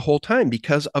face the whole time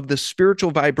because of the spiritual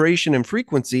vibration and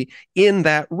frequency in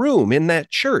that room, in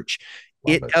that church.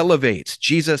 It elevates.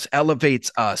 Jesus elevates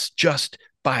us just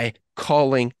by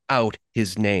calling out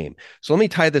his name. So let me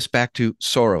tie this back to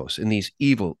Soros and these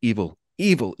evil, evil,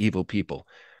 evil, evil people.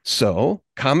 So,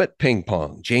 Comet Ping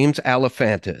Pong, James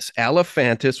Alefantis.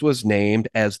 Alefantis was named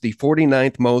as the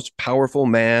 49th most powerful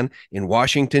man in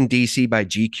Washington, D.C. by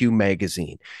GQ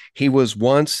magazine. He was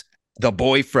once the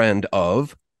boyfriend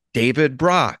of David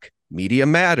Brock. Media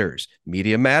Matters.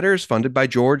 Media Matters, funded by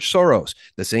George Soros.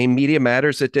 The same Media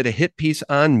Matters that did a hit piece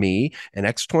on me, an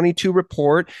X22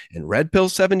 report, and Red Pill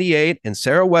 78, and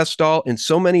Sarah Westall, and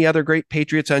so many other great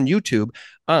patriots on YouTube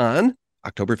on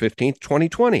October 15th,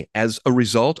 2020. As a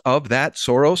result of that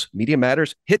Soros Media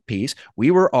Matters hit piece,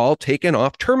 we were all taken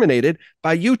off, terminated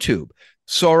by YouTube.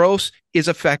 Soros is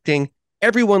affecting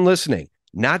everyone listening,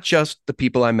 not just the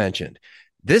people I mentioned.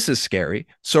 This is scary.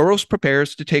 Soros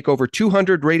prepares to take over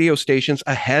 200 radio stations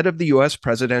ahead of the U.S.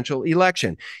 presidential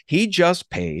election. He just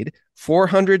paid a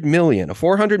 $400 million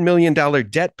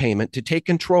debt payment to take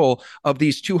control of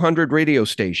these 200 radio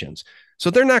stations.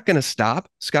 So they're not going to stop,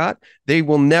 Scott. They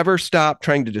will never stop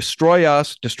trying to destroy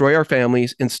us, destroy our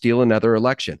families, and steal another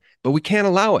election. But we can't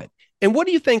allow it. And what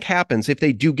do you think happens if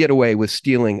they do get away with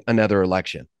stealing another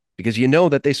election? Because you know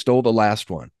that they stole the last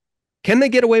one. Can they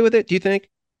get away with it, do you think?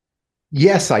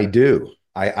 Yes, I do.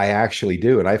 I actually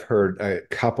do. And I've heard a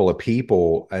couple of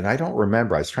people, and I don't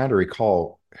remember. I was trying to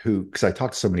recall who, because I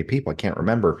talked to so many people, I can't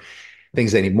remember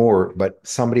things anymore. But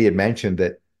somebody had mentioned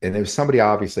that, and it was somebody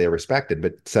obviously I respected,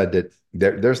 but said that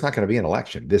there's not going to be an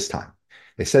election this time.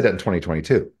 They said that in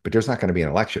 2022, but there's not going to be an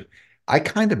election. I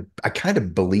kind of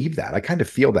believe that. I kind of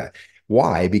feel that.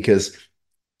 Why? Because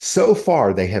so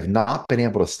far they have not been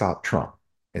able to stop Trump.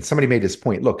 And somebody made this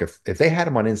point. Look, if they had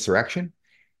him on insurrection,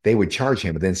 they would charge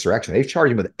him with insurrection. They've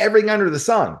charged him with everything under the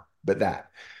sun but that.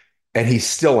 And he's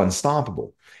still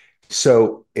unstoppable.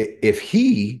 So if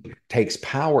he takes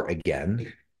power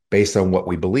again, based on what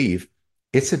we believe,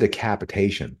 it's a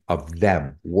decapitation of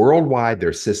them. Worldwide,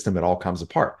 their system, it all comes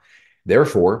apart.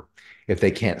 Therefore, if they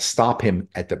can't stop him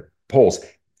at the polls,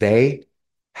 they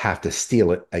have to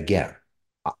steal it again.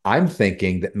 I'm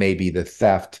thinking that maybe the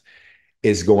theft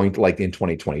is going to, like in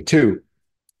 2022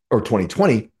 or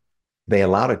 2020, they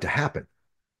allowed it to happen.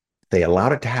 They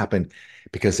allowed it to happen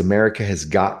because America has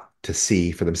got to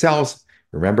see for themselves.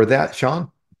 Remember that,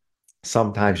 Sean?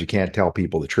 Sometimes you can't tell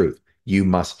people the truth. You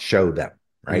must show them,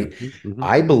 right? Mm-hmm.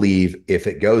 I believe if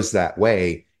it goes that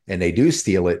way and they do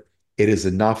steal it, it is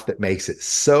enough that makes it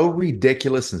so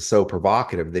ridiculous and so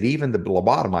provocative that even the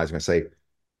lobotomized are going to say,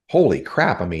 holy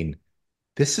crap, I mean,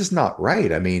 this is not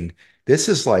right. I mean, this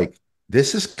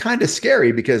is kind of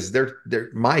scary because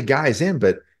they're my guy's in,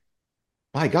 but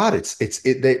my God,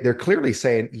 they're clearly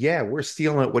saying, yeah, we're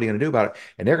stealing it. What are you going to do about it?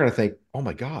 And they're going to think, oh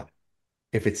my God,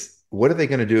 what are they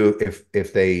going to do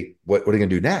if they, what are they going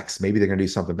to do next? Maybe they're going to do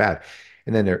something bad.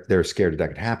 And then they're scared that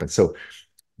could happen. So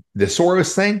the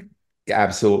Soros thing,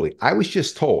 absolutely. I was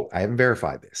just told, I haven't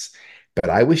verified this, but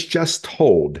I was just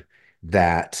told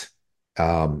that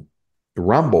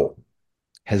Rumble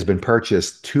has been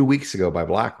purchased 2 weeks ago by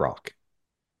BlackRock.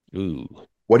 Ooh.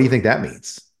 What do you think that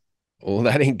means? Well,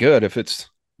 that ain't good if it's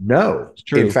no. It's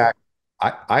true. In fact,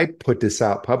 I put this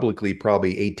out publicly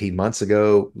probably 18 months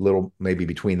ago, little maybe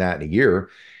between that and a year,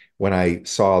 when I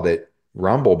saw that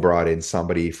Rumble brought in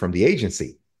somebody from the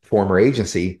agency, former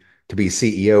agency, to be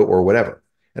CEO or whatever.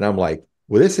 And I'm like,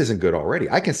 well, this isn't good already.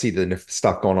 I can see the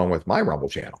stuff going on with my Rumble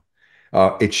channel.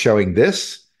 It's showing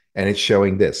this and it's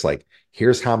showing this. Like,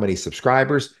 here's how many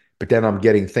subscribers, but then I'm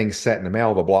getting things set in the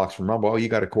mail, the blocks from Rumble. Oh, you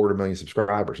got 250,000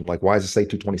 subscribers. I'm like, why does it say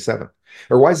 227?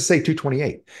 Or why does it say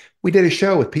 228? We did a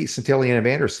show with Pete Santilli and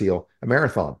Vandersteel, a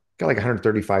marathon. Got like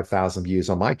 135,000 views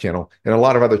on my channel, and a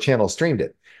lot of other channels streamed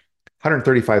it.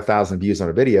 135,000 views on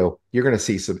a video, you're going to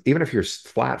see some, even if you're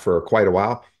flat for quite a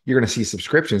while, you're going to see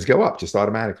subscriptions go up just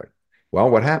automatically. Well,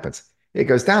 what happens? It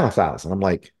goes down 1,000. I'm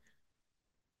like,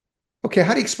 okay,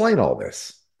 how do you explain all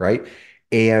this? Right.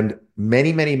 And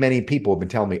many, many, many people have been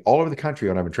telling me all over the country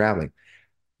when I've been traveling,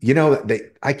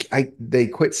 they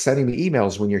quit sending me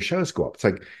emails when your shows go up. It's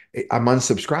like I'm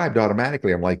unsubscribed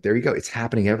automatically. I'm like, there you go. It's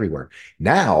happening everywhere.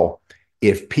 Now,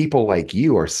 if people like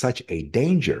you are such a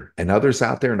danger and others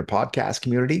out there in the podcast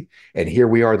community, and here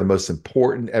we are, the most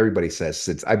important, everybody says,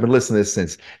 since I've been listening to this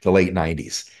since the late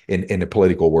 90s in the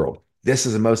political world. This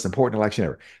is the most important election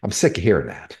ever. I'm sick of hearing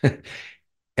that.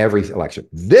 Every election.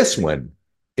 This one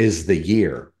is the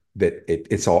year that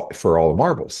it's all for all the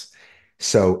marbles.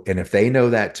 So, and if they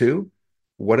know that too,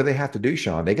 what do they have to do,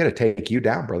 Sean? They got to take you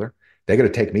down, brother. They got to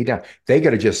take me down. They got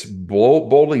to just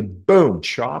boldly, boom,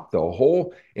 chop the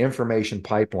whole information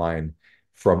pipeline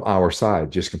from our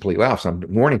side just completely off. So I'm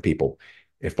warning people: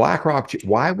 if BlackRock,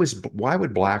 why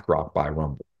would BlackRock buy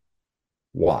Rumble?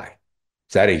 Why?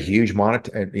 Is that a huge are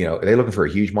they looking for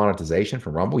a huge monetization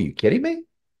from Rumble? You kidding me?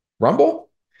 Rumble?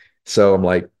 So I'm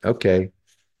like, okay.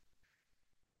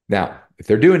 Now, if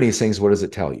they're doing these things, what does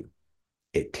it tell you?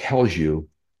 It tells you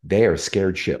they are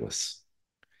scared shitless.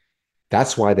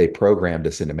 That's why they programmed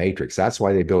us into Matrix. That's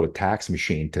why they built a tax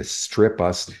machine to strip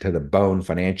us to the bone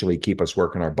financially, keep us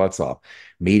working our butts off.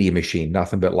 Media machine,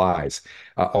 nothing but lies.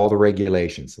 All the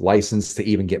regulations, license to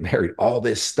even get married, all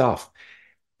this stuff,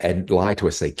 and lie to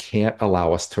us. They can't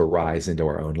allow us to rise into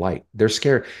our own light. They're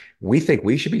scared. We think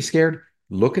we should be scared.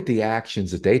 Look at the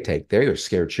actions that they take. They are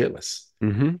scared shitless.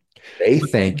 Mm-hmm. They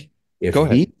think if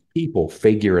these people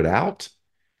figure it out,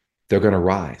 they're going to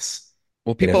rise.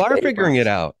 Well, people are figuring it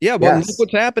out. Yeah. Well, look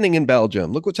what's happening in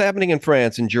Belgium. Look what's happening in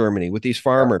France and Germany with these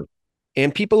farmers.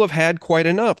 And people have had quite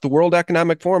enough. The World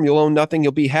Economic Forum, you'll own nothing,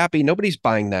 you'll be happy. Nobody's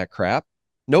buying that crap.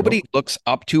 Nobody looks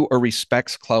up to or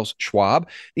respects Klaus Schwab.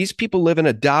 These people live in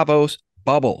a Davos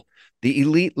bubble. The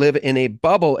elite live in a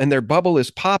bubble, and their bubble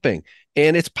is popping.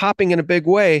 And it's popping in a big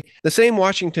way. The same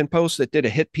Washington Post that did a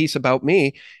hit piece about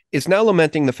me is now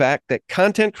lamenting the fact that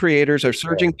content creators are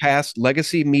surging past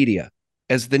legacy media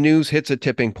as the news hits a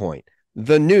tipping point.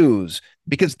 The news,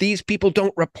 because these people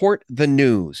don't report the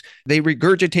news. They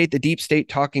regurgitate the deep state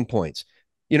talking points.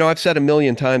 You know, I've said a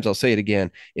million times, I'll say it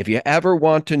again. If you ever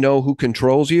want to know who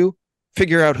controls you,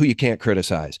 figure out who you can't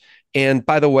criticize. And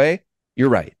by the way, you're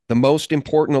right. The most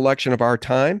important election of our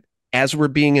time, as we're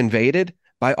being invaded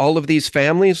by all of these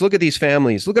families. Look at these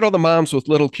families. Look at all the moms with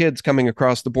little kids coming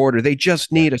across the border. They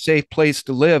just need a safe place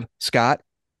to live, Scott.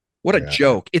 What a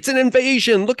joke. It's an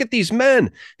invasion. Look at these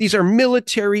men. These are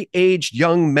military-aged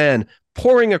young men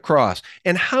pouring across.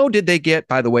 And how did they get,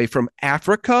 by the way, from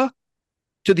Africa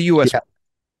to the U.S.?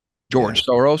 George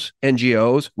Soros,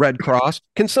 NGOs, Red Cross.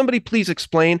 Can somebody please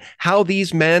explain how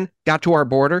these men got to our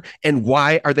border and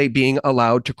why are they being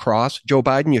allowed to cross? Joe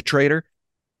Biden, you traitor.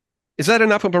 Is that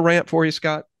enough of a rant for you,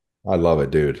 Scott? I love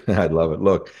it, dude. I love it.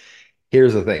 Look,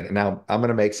 here's the thing. Now, I'm going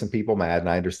to make some people mad, and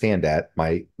I understand that.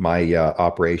 My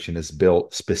operation is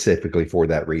built specifically for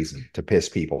that reason, to piss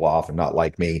people off and not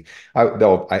like me. I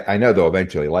know they'll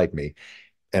eventually like me,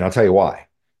 and I'll tell you why.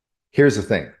 Here's the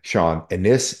thing, Sean, and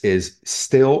this is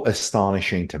still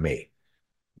astonishing to me.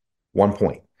 One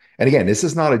point. And again, this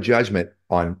is not a judgment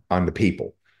on the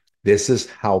people. This is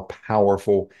how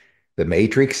powerful the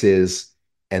matrix is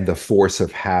and the force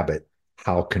of habit,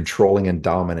 how controlling and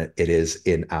dominant it is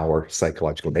in our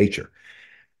psychological nature.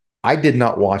 I did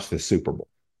not watch the Super Bowl.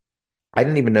 I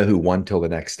didn't even know who won till the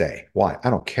next day. Why? I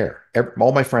don't care.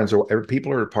 All my friends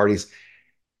people are at parties.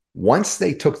 Once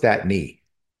they took that knee,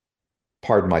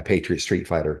 pardon my Patriot Street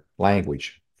Fighter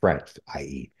language, French,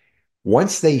 i.e.,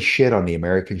 once they shit on the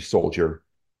American soldier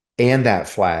and that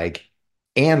flag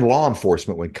and law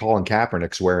enforcement when Colin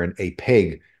Kaepernick's wearing a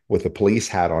pig with a police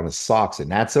hat on his socks,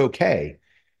 and that's okay.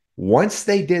 Once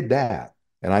they did that,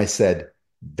 and I said,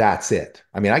 that's it.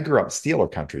 I mean, I grew up in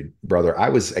Steeler country, brother. I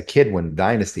was a kid when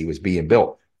Dynasty was being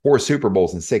built. 4 Super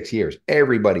Bowls in 6 years.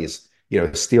 Everybody's,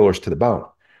 Steelers to the bone.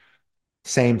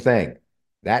 Same thing.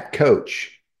 That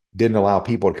coach didn't allow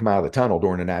people to come out of the tunnel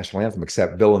during the national anthem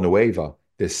except Villanueva,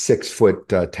 this 6 foot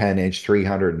 10 inch,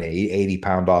 380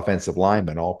 pound offensive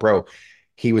lineman, all pro.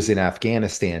 He was in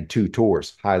Afghanistan 2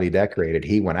 tours, highly decorated.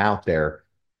 He went out there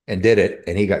and did it,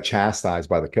 and he got chastised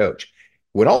by the coach.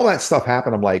 When all that stuff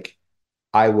happened, I'm like,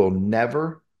 I will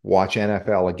never watch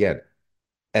NFL again.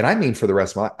 And I mean for the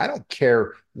rest of my life. I don't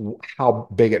care how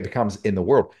big it becomes in the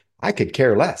world. I could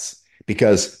care less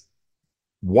because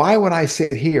why would I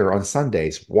sit here on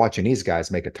Sundays watching these guys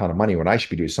make a ton of money when I should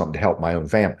be doing something to help my own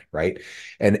family, right?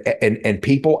 And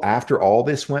people, after all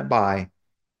this went by,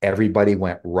 everybody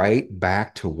went right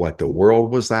back to what the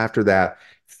world was after that: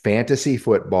 fantasy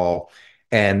football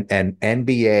and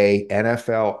NBA,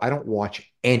 NFL. I don't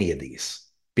watch any of these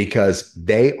because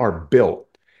they are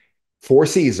built for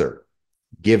Caesar.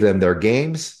 Give them their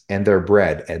games and their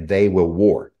bread, and they will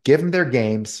war. Give them their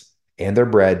games and their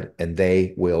bread, and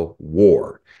they will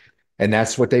war. And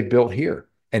that's what they've built here.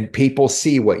 And people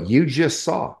see what you just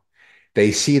saw.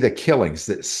 They see the killings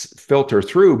that filter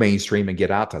through mainstream and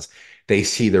get out to us. They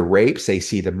see the rapes. They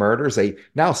see the murders. They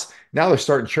now they're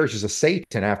starting churches of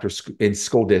Satan after in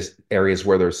school areas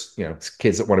where there's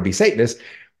kids that want to be Satanists.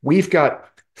 We've got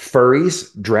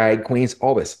furries, drag queens,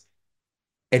 all this,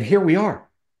 and here we are.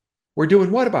 We're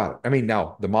doing what about it? I mean,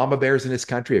 now the mama bears in this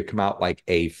country have come out like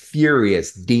a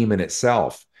furious demon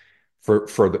itself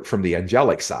from the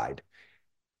angelic side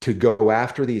to go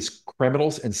after these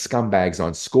criminals and scumbags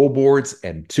on school boards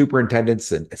and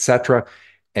superintendents and etc.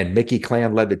 And Mckay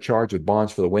clan led the charge with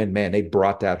Bonds for the Win. Man, they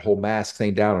brought that whole mask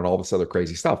thing down and all this other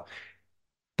crazy stuff.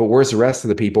 But where's the rest of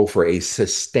the people for a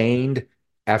sustained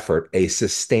effort, a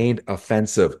sustained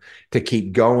offensive to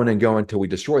keep going and going until we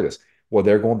destroy this? Well,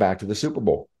 they're going back to the Super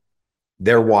Bowl.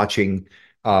 They're watching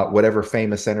whatever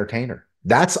famous entertainer.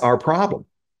 That's our problem.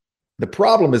 The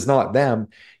problem is not them.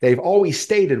 They've always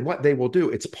stated what they will do.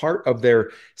 It's part of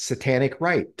their satanic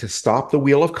right to stop the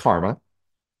wheel of karma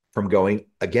from going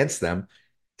against them.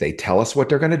 They tell us what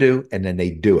they're going to do, and then they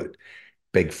do it.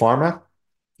 Big Pharma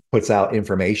puts out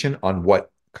information on what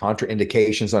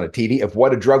contraindications on a TV of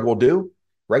what a drug will do,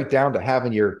 right down to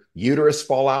having your uterus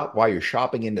fall out while you're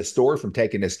shopping in the store from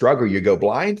taking this drug or you go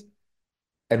blind.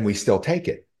 And we still take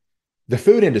it. The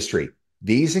food industry,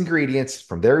 these ingredients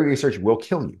from their research will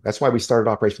kill you. That's why we started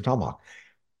Operation Tomahawk.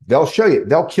 They'll show you,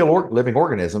 they'll kill living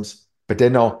organisms, but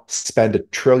then they'll spend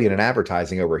 $1 trillion in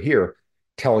advertising over here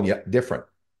telling you different.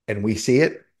 And we see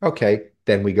it, okay,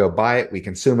 then we go buy it, we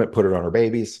consume it, put it on our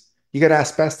babies. You got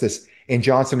asbestos in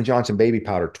Johnson & Johnson baby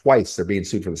powder twice. They're being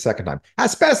sued for the second time.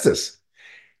 Asbestos.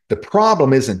 The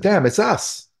problem isn't them, it's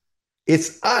us.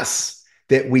 It's us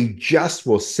that we just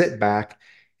will sit back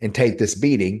and take this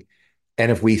beating.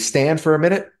 And if we stand for a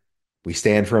minute, we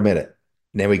stand for a minute.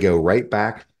 And then we go right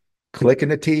back, clicking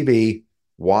the TV,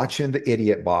 watching the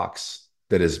idiot box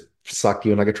that has sucked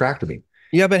you in like a tractor beam.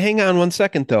 Yeah, but hang on 1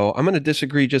 second, though. I'm going to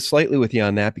disagree just slightly with you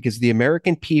on that because the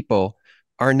American people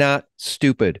are not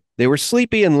stupid. They were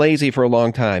sleepy and lazy for a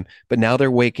long time, but now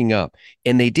they're waking up.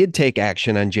 And they did take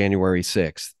action on January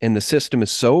 6th. And the system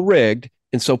is so rigged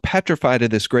and so petrified of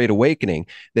this great awakening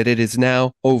that it is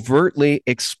now overtly,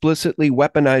 explicitly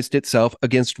weaponized itself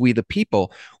against we the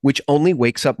people, which only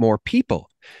wakes up more people.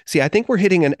 See, I think we're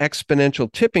hitting an exponential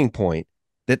tipping point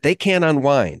that they can't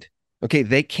unwind. Okay,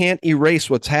 they can't erase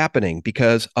what's happening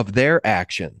because of their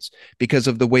actions, because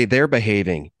of the way they're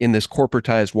behaving in this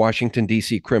corporatized Washington,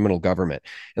 D.C. criminal government.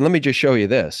 And let me just show you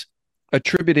this.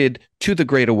 Attributed to the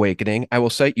Great Awakening, I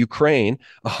will cite Ukraine,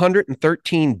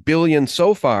 113 billion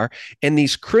so far, and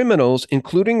these criminals,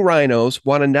 including rhinos,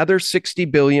 want another 60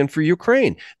 billion for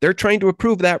Ukraine. They're trying to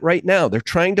approve that right now. They're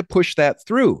trying to push that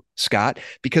through, Scott,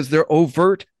 because they're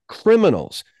overt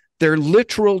criminals. They're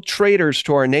literal traitors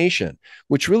to our nation,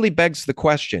 which really begs the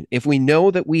question, if we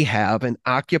know that we have an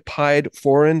occupied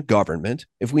foreign government,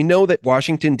 if we know that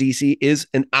Washington, D.C. is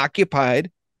an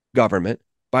occupied government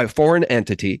by a foreign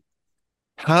entity,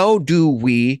 how do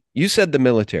we, you said the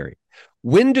military,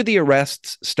 when do the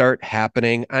arrests start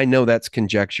happening? I know that's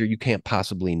conjecture. You can't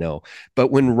possibly know.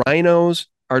 But when rhinos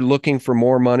are looking for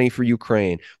more money for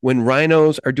Ukraine, when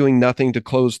rhinos are doing nothing to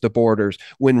close the borders,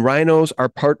 when rhinos are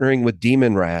partnering with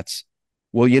demon rats,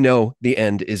 well, you know, the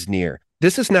end is near.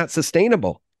 This is not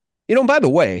sustainable. You know, by the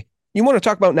way, you want to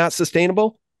talk about not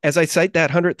sustainable? As I cite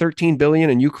that 113 billion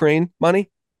in Ukraine money,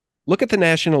 look at the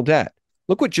national debt.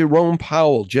 Look what Jerome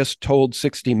Powell just told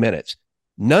 60 Minutes.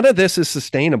 None of this is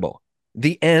sustainable.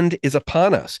 The end is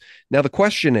upon us. Now, the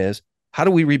question is, how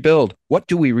do we rebuild? What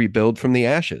do we rebuild from the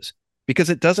ashes? Because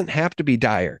it doesn't have to be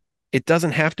dire. It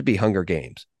doesn't have to be Hunger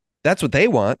Games. That's what they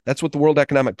want. That's what the World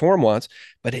Economic Forum wants.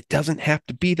 But it doesn't have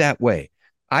to be that way.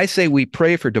 I say we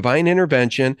pray for divine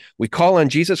intervention. We call on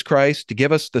Jesus Christ to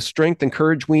give us the strength and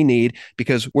courage we need,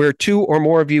 because where two or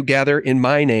more of you gather in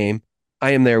my name,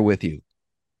 I am there with you.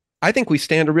 I think we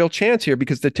stand a real chance here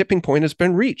because the tipping point has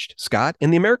been reached, Scott,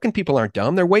 and the American people aren't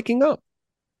dumb. They're waking up.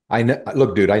 I know,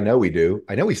 look, dude, I know we do.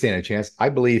 I know we stand a chance. I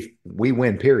believe we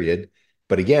win, period.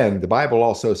 But again, the Bible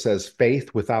also says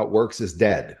faith without works is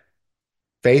dead.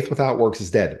 Faith without works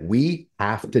is dead. We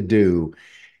have to do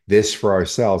this for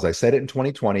ourselves. I said it in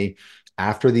 2020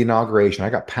 after the inauguration. I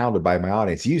got pounded by my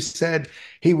audience. You said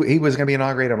he was going to be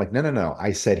inaugurated. I'm like, no, no, no.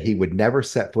 I said he would never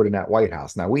set foot in that White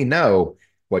House. Now we know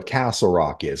what Castle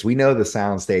Rock is. We know the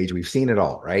soundstage. We've seen it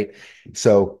all, right?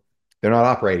 So they're not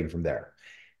operating from there.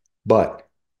 But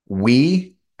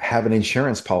we have an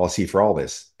insurance policy for all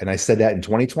this. And I said that in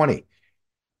 2020.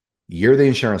 You're the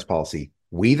insurance policy.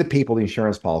 We, the people, the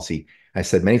insurance policy. I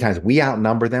said many times, we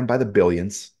outnumber them by the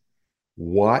billions.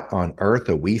 What on earth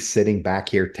are we sitting back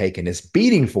here taking this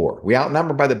beating for? We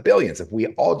outnumber by the billions if we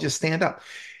all just stand up.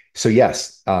 So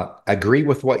yes, agree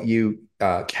with what you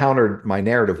countered my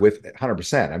narrative with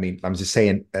 100%. I mean, I'm just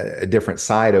saying a different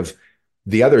side of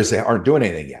the others that aren't doing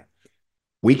anything yet.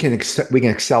 We can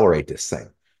accelerate this thing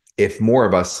if more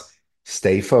of us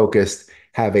stay focused,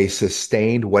 have a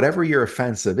sustained, whatever your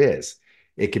offensive is.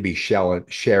 It could be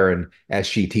sharing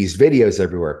SGT's videos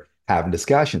everywhere, having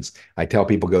discussions. I tell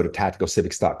people go to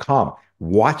tacticalcivics.com,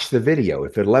 watch the video.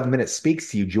 If 11 minutes speaks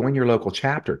to you, join your local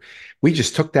chapter. We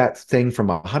just took that thing from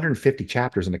 150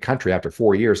 chapters in the country after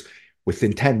 4 years.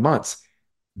 Within 10 months,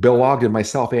 Bill Ogden,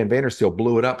 myself, and Vandersteel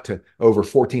blew it up to over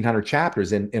 1,400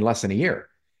 chapters in less than a year,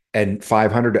 and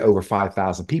 500 to over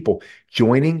 5,000 people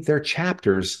joining their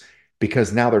chapters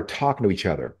because now they're talking to each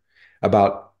other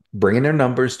about bringing their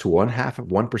numbers to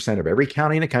 0.5% of every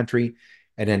county in the country.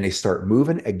 And then they start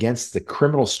moving against the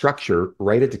criminal structure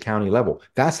right at the county level.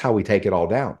 That's how we take it all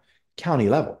down. County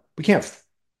level. We can't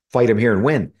fight them here and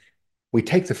win. We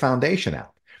take the foundation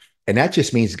out. And that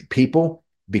just means people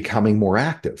becoming more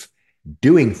active,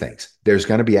 doing things. There's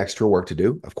going to be extra work to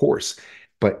do, of course.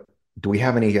 But do we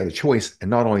have any other choice? And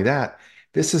not only that,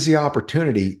 this is the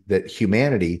opportunity that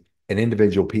humanity and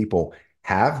individual people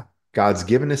have. God's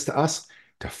given this to us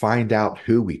to find out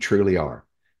who we truly are,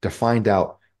 to find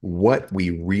out what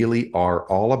we really are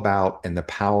all about and the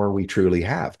power we truly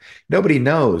have. Nobody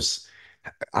knows.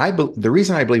 The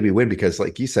reason I believe we win, because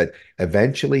like you said,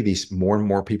 eventually these more and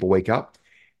more people wake up.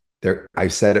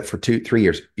 I've said it for 2-3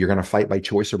 years. You're going to fight by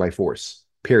choice or by force.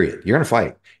 Period. You're going to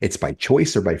fight. It's by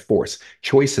choice or by force.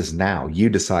 Choice is now. You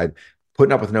decide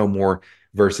putting up with no more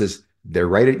versus they're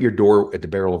right at your door at the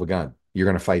barrel of a gun. You're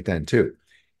going to fight then too.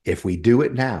 If we do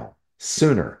it now,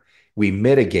 sooner, we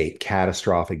mitigate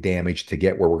catastrophic damage to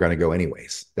get where we're going to go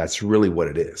anyways. That's really what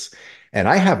it is. And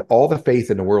I have all the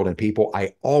faith in the world in people.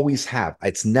 I always have.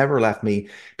 It's never left me.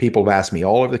 People have asked me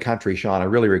all over the country, Sean, I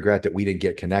really regret that we didn't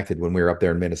get connected when we were up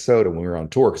there in Minnesota when we were on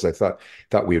tour, because I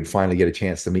thought we would finally get a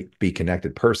chance to be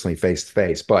connected personally, face to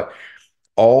face. But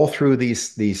all through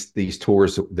these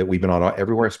tours that we've been on,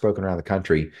 everywhere I've spoken around the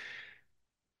country,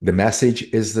 the message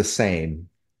is the same.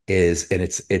 And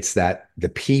it's that the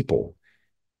people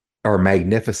are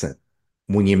magnificent.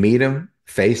 When you meet them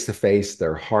face to face,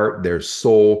 their heart, their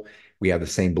soul, we have the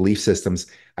same belief systems.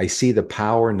 I see the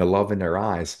power and the love in their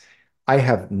eyes. I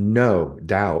have no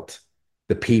doubt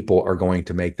the people are going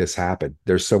to make this happen.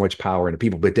 There's so much power in the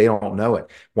people, but they don't know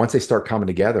it. Once they start coming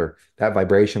together, that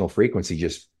vibrational frequency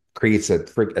just creates a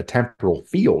temporal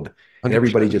field, and 100%.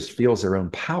 everybody just feels their own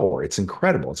power. It's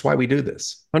incredible. It's why we do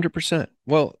this. 100%.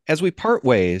 Well, as we part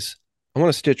ways, I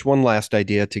want to stitch one last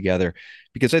idea together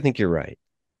because I think you're right.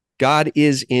 God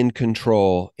is in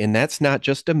control, and that's not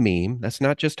just a meme. That's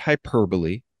not just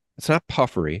hyperbole. It's not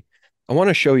puffery. I want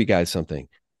to show you guys something.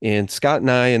 And Scott and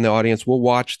I and the audience will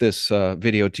watch this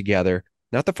video together.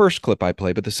 Not the first clip I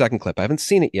play, but the second clip. I haven't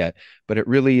seen it yet, but it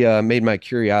really made my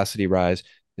curiosity rise.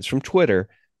 It's from Twitter.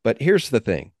 But here's the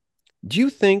thing. Do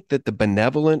you think that the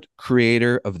benevolent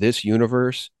creator of this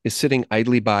universe is sitting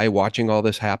idly by watching all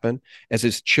this happen as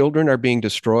his children are being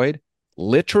destroyed?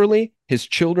 Literally, his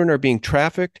children are being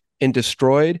trafficked and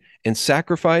destroyed and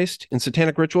sacrificed in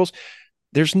satanic rituals.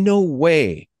 There's no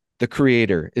way the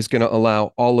creator is going to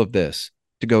allow all of this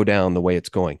to go down the way it's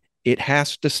going. It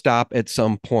has to stop at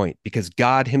some point because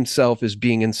God himself is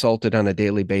being insulted on a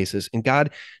daily basis, and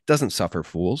God doesn't suffer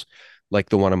fools like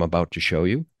the one I'm about to show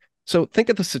you. So think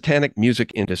of the satanic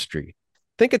music industry.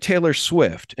 Think of Taylor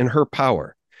Swift and her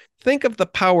power. Think of the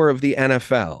power of the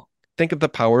NFL. Think of the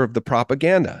power of the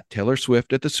propaganda. Taylor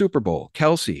Swift at the Super Bowl,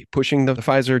 Kelsey pushing the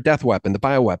Pfizer death weapon, the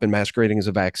bioweapon masquerading as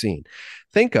a vaccine.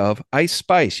 Think of Ice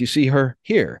Spice. You see her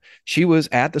here. She was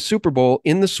at the Super Bowl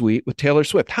in the suite with Taylor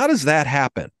Swift. How does that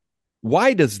happen?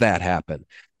 Why does that happen?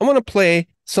 I want to play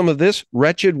some of this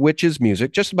Wretched Witch's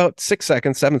music, just about 6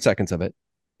 seconds, 7 seconds of it,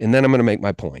 and then I'm going to make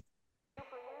my point.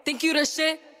 Think you the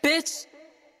shit, bitch?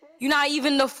 You not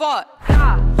even the fault.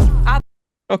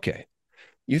 Okay.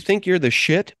 You think you're the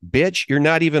shit, bitch? You're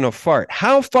not even a fart.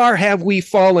 How far have we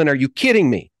fallen? Are you kidding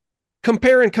me?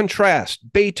 Compare and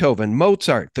contrast Beethoven,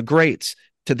 Mozart, the greats,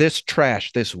 to this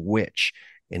trash, this witch.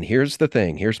 And here's the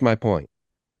thing. Here's my point.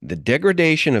 The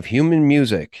degradation of human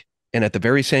music, and at the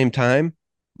very same time,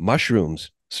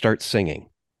 mushrooms start singing.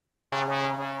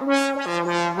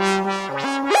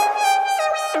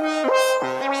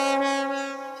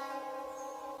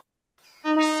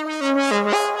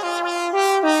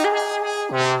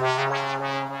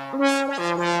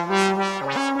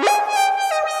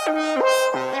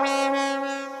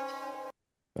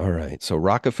 All right, so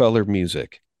Rockefeller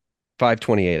music,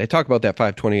 528. I talk about that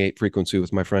 528 frequency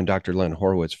with my friend Dr. Len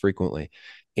Horowitz frequently.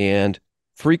 And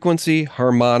frequency,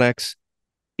 harmonics,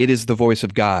 it is the voice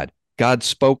of God. God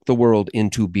spoke the world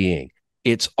into being.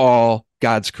 It's all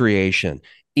God's creation.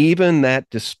 Even that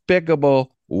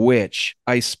despicable witch,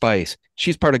 Ice Spice,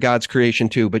 she's part of God's creation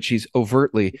too, but she's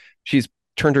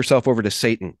turned herself over to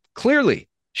Satan. Clearly,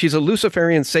 she's a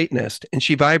Luciferian Satanist, and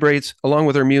she vibrates along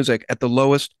with her music at the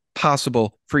lowest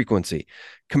possible frequency.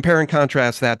 Compare and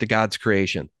contrast that to God's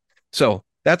creation. So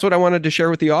that's what I wanted to share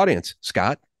with the audience,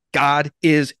 Scott. God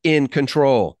is in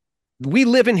control. We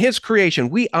live in his creation.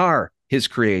 We are his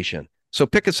creation. So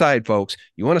pick a side, folks.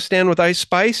 You want to stand with Ice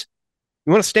Spice?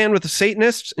 You want to stand with the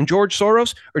Satanists and George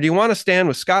Soros? Or do you want to stand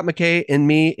with Scott Mckay and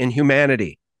me and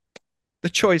humanity? The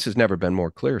choice has never been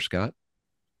more clear, Scott.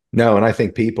 No, and I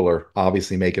think people are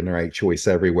obviously making the right choice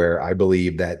everywhere. I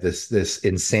believe that this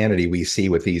insanity we see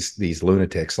with these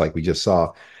lunatics, like we just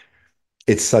saw,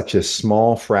 it's such a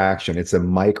small fraction. It's a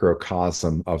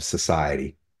microcosm of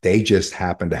society. They just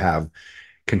happen to have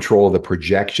control of the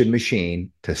projection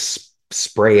machine to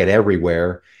spray it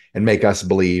everywhere and make us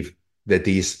believe that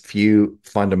these few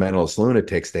fundamentalist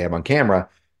lunatics they have on camera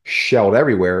shelled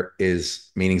everywhere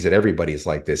is meanings that everybody's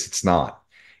like this. It's not.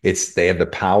 They have the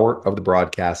power of the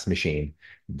broadcast machine.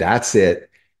 That's it.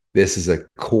 This is a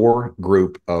core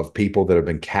group of people that have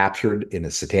been captured in the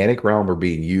satanic realm or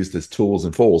being used as tools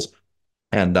and fools.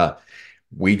 And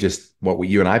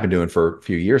you and I have been doing for a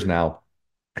few years now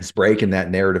is breaking that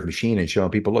narrative machine and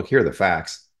showing people, look, here are the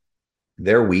facts.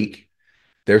 They're weak.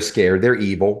 They're scared. They're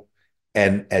evil.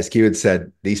 And as Q had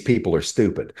said, these people are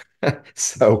stupid.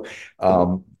 So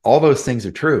all those things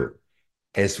are true.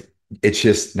 It's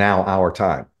just now our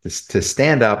time to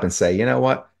stand up and say, you know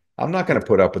what? I'm not going to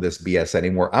put up with this BS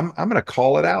anymore. I'm going to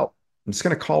call it out. I'm just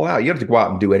going to call it out. You don't have to go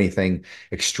out and do anything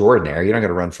extraordinary. You're not going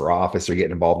to run for office or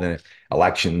get involved in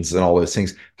elections and all those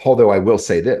things. Although I will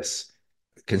say this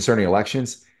concerning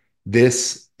elections,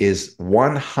 this is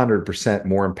 100%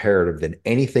 more imperative than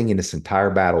anything in this entire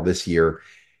battle this year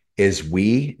is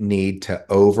we need to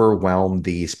overwhelm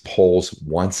these polls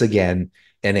once again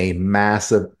in a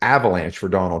massive avalanche for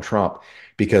Donald Trump,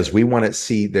 because we want to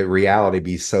see the reality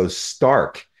be so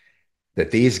stark that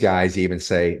these guys even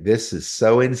say, this is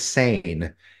so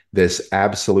insane, this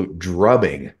absolute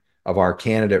drubbing of our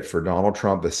candidate for Donald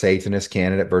Trump, the Satanist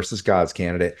candidate versus God's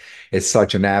candidate. It's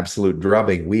such an absolute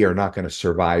drubbing. We are not going to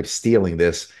survive stealing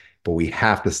this, but we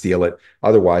have to steal it.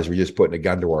 Otherwise, we're just putting a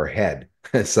gun to our head.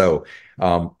 So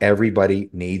everybody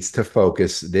needs to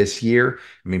focus this year.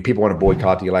 I mean, people want to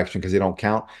boycott the election because they don't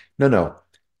count. No.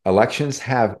 Elections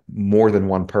have more than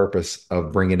one purpose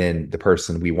of bringing in the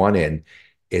person we want in.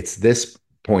 It's this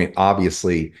point,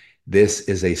 obviously, this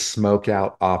is a smoke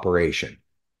out operation.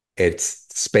 It's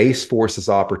Space Force's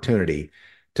opportunity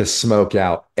to smoke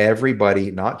out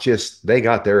everybody, not just they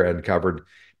got their end covered,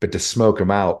 but to smoke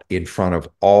them out in front of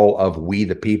all of we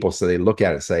the people. So they look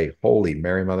at it and say, holy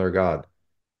Mary, Mother of God,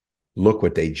 look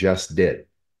what they just did.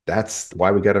 That's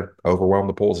why we got to overwhelm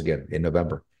the polls again in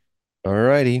November. All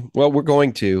righty. Well, we're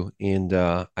going to. And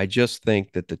I just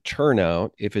think that the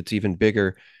turnout, if it's even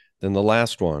bigger than the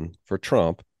last one for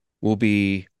Trump, will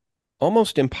be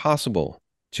almost impossible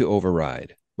to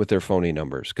override with their phony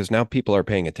numbers, because now people are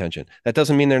paying attention. That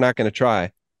doesn't mean they're not going to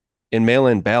try. In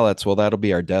mail-in ballots, well, that'll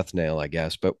be our death nail, I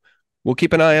guess. But we'll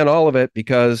keep an eye on all of it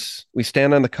because we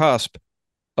stand on the cusp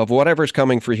of whatever's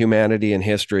coming for humanity and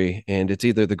history. And it's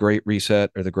either the Great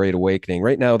Reset or the Great Awakening.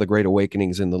 Right now, the Great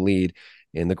Awakening's in the lead,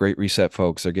 and the Great Reset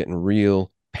folks are getting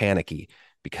real panicky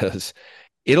because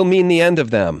it'll mean the end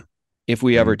of them if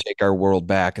we ever take our world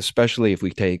back, especially if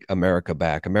we take America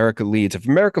back. America leads. If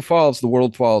America falls, the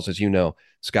world falls, as you know.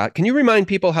 Scott, can you remind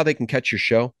people how they can catch your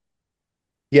show?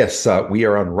 Yes, we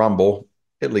are on Rumble,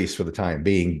 at least for the time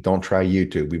being. Don't try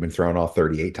YouTube. We've been thrown off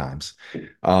 38 times.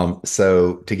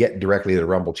 So to get directly to the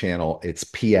Rumble channel, it's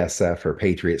PSF or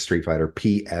Patriot Street Fighter,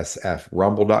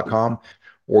 PSFRumble.com.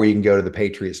 Or you can go to the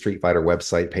Patriot Street Fighter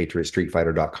website,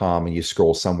 patriotstreetfighter.com, and you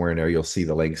scroll somewhere in there, you'll see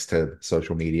the links to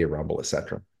social media, Rumble,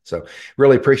 etc. So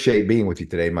really appreciate being with you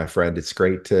today, my friend. It's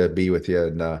great to be with you,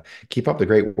 and keep up the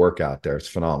great work out there. It's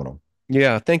phenomenal.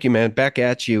 Yeah, thank you, man. Back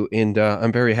at you. And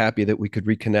I'm very happy that we could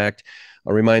reconnect.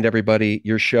 I'll remind everybody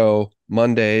your show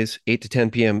Mondays, 8 to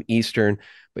 10 p.m. Eastern,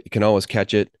 but you can always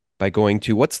catch it by going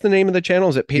to, what's the name of the channel?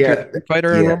 Is it Patriot Street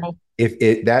Fighter on Rumble?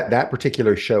 If that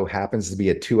particular show happens to be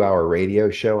a 2-hour radio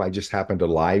show, I just happen to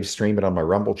live stream it on my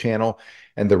Rumble channel.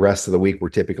 And the rest of the week, we're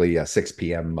typically 6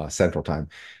 p.m. Central Time.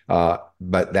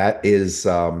 But that is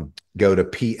go to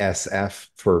PSF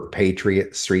for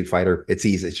Patriot Street Fighter. It's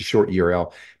easy. It's a short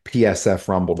URL.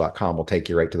 PSFRumble.com will take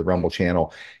you right to the Rumble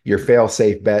channel. Your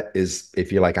fail-safe bet is,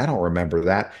 if you're like, I don't remember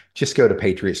that, just go to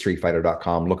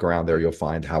PatriotStreetFighter.com. Look around there. You'll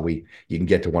find how you can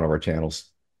get to one of our channels.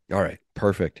 All right.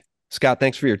 Perfect. Scott,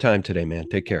 thanks for your time today, man.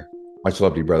 Take care. Much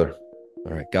love to you, brother.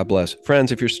 All right. God bless.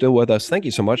 Friends, if you're still with us, thank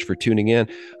you so much for tuning in.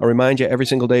 I'll remind you every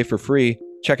single day for free.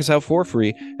 Check us out for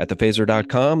free at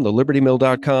thephaser.com,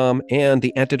 thelibertymill.com, and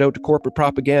the Antidote to Corporate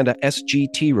Propaganda,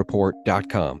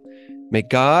 sgtreport.com. May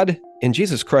God and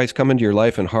Jesus Christ come into your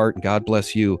life and heart, and God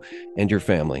bless you and your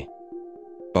family.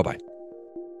 Bye-bye.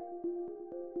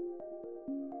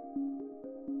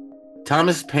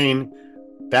 Thomas Paine,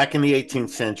 back in the 18th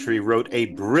century, wrote a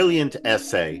brilliant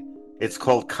essay. It's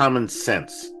called Common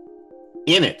Sense.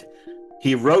 In it,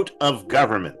 he wrote of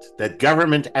government, that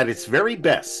government at its very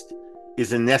best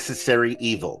is a necessary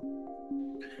evil.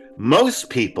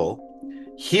 Most people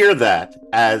hear that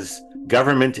as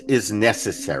government is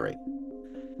necessary.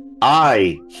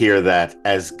 I hear that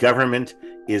as government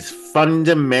is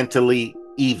fundamentally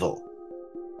evil.